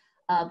Anza,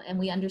 and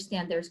we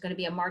understand there's going to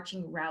be a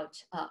marching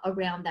route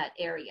around that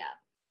area.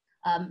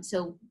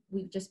 So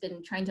we've just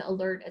been trying to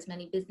alert as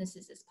many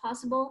businesses as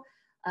possible.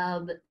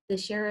 The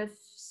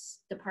sheriff's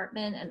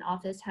department and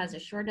office has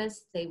assured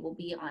us they will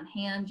be on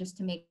hand just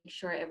to make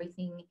sure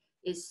everything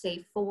is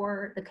safe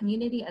for the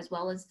community as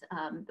well as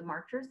the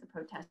marchers, the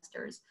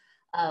protesters.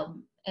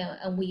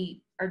 And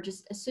we are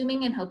just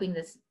assuming and hoping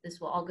this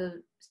will all go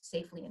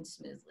safely and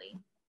smoothly.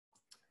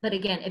 But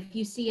again, if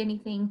you see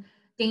anything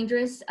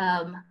dangerous,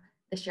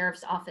 the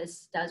sheriff's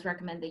office does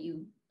recommend that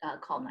you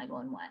call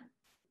 911.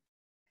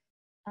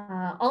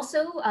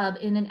 Also,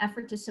 in an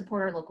effort to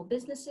support our local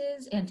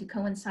businesses and to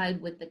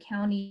coincide with the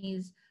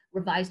county's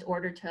revised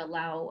order to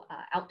allow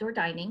outdoor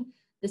dining,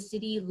 the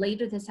city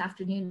later this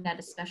afternoon at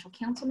a special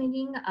council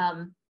meeting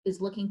is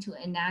looking to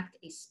enact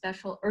a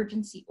special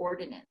urgency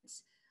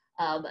ordinance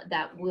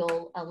that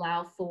will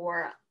allow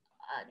for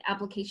an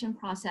application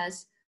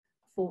process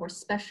for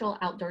special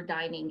outdoor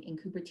dining in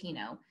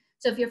Cupertino.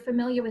 So if you're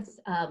familiar with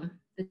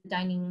the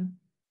dining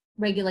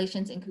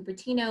regulations in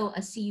Cupertino,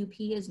 a CUP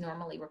is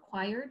normally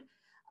required.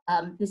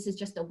 This is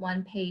just a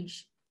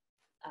one-page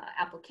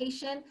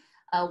application.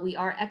 We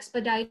are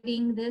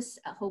expediting this.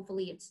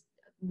 Hopefully it's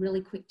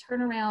really quick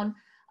turnaround.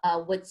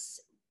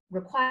 What's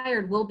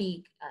required will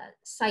be a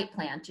site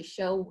plan to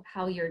show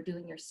how you're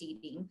doing your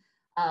seating.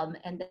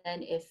 And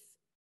then if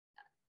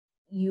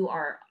you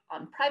are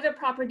on private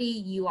property,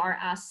 you are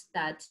asked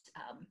that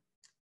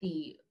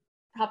the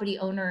property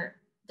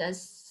owner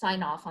does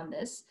sign off on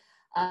this.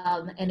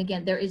 And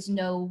again, there is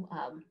no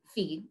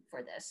fee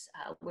for this.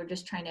 We're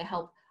just trying to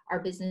help our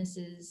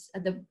businesses,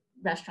 the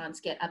restaurants,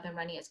 get up and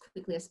running as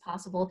quickly as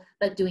possible,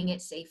 but doing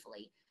it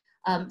safely.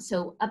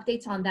 So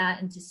updates on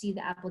that, and to see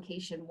the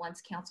application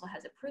once council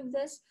has approved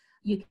this,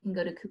 you can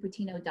go to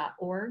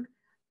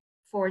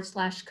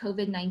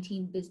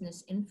cupertino.org/COVID-19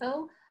 business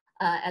info,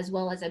 as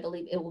well as I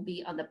believe it will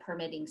be on the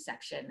permitting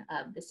section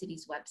of the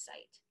city's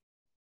website.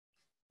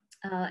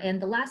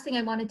 And the last thing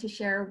I wanted to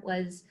share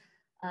was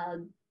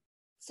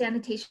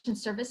sanitation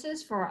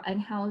services for our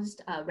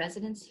unhoused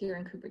residents here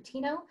in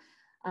Cupertino.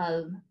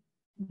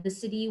 The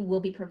city will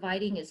be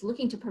is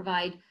looking to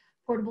provide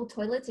portable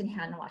toilets and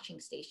hand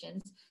washing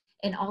stations,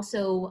 and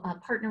also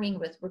partnering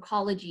with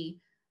Recology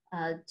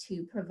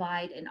to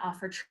provide and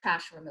offer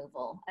trash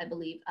removal, I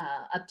believe,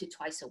 up to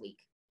twice a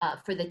week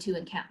for the 2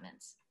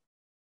 encampments.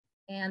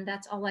 And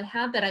that's all I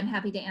have, but I'm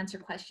happy to answer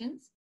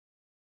questions.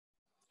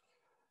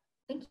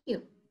 Thank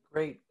you.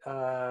 Great.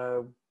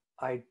 I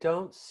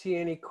don't see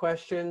any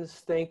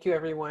questions. Thank you,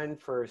 everyone,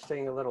 for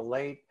staying a little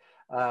late.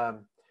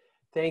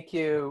 Thank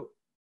you,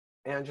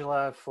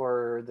 Angela,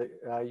 for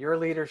your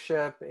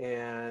leadership,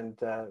 and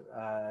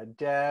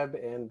Deb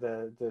and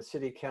the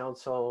City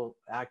Council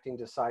acting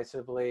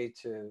decisively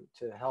to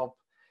help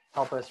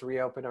us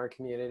reopen our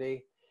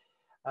community.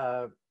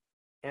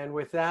 And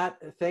with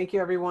that, thank you,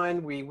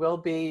 everyone. We will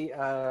be,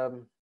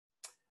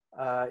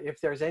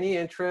 if there's any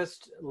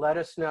interest, let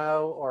us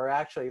know, or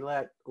actually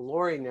let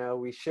Lori know.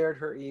 We shared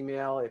her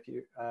email. If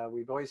you,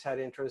 we've always had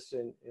interest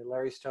in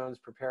Larry Stone's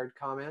prepared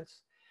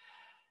comments.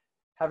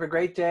 Have a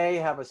great day.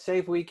 Have a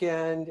safe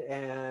weekend,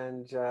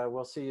 and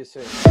we'll see you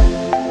soon.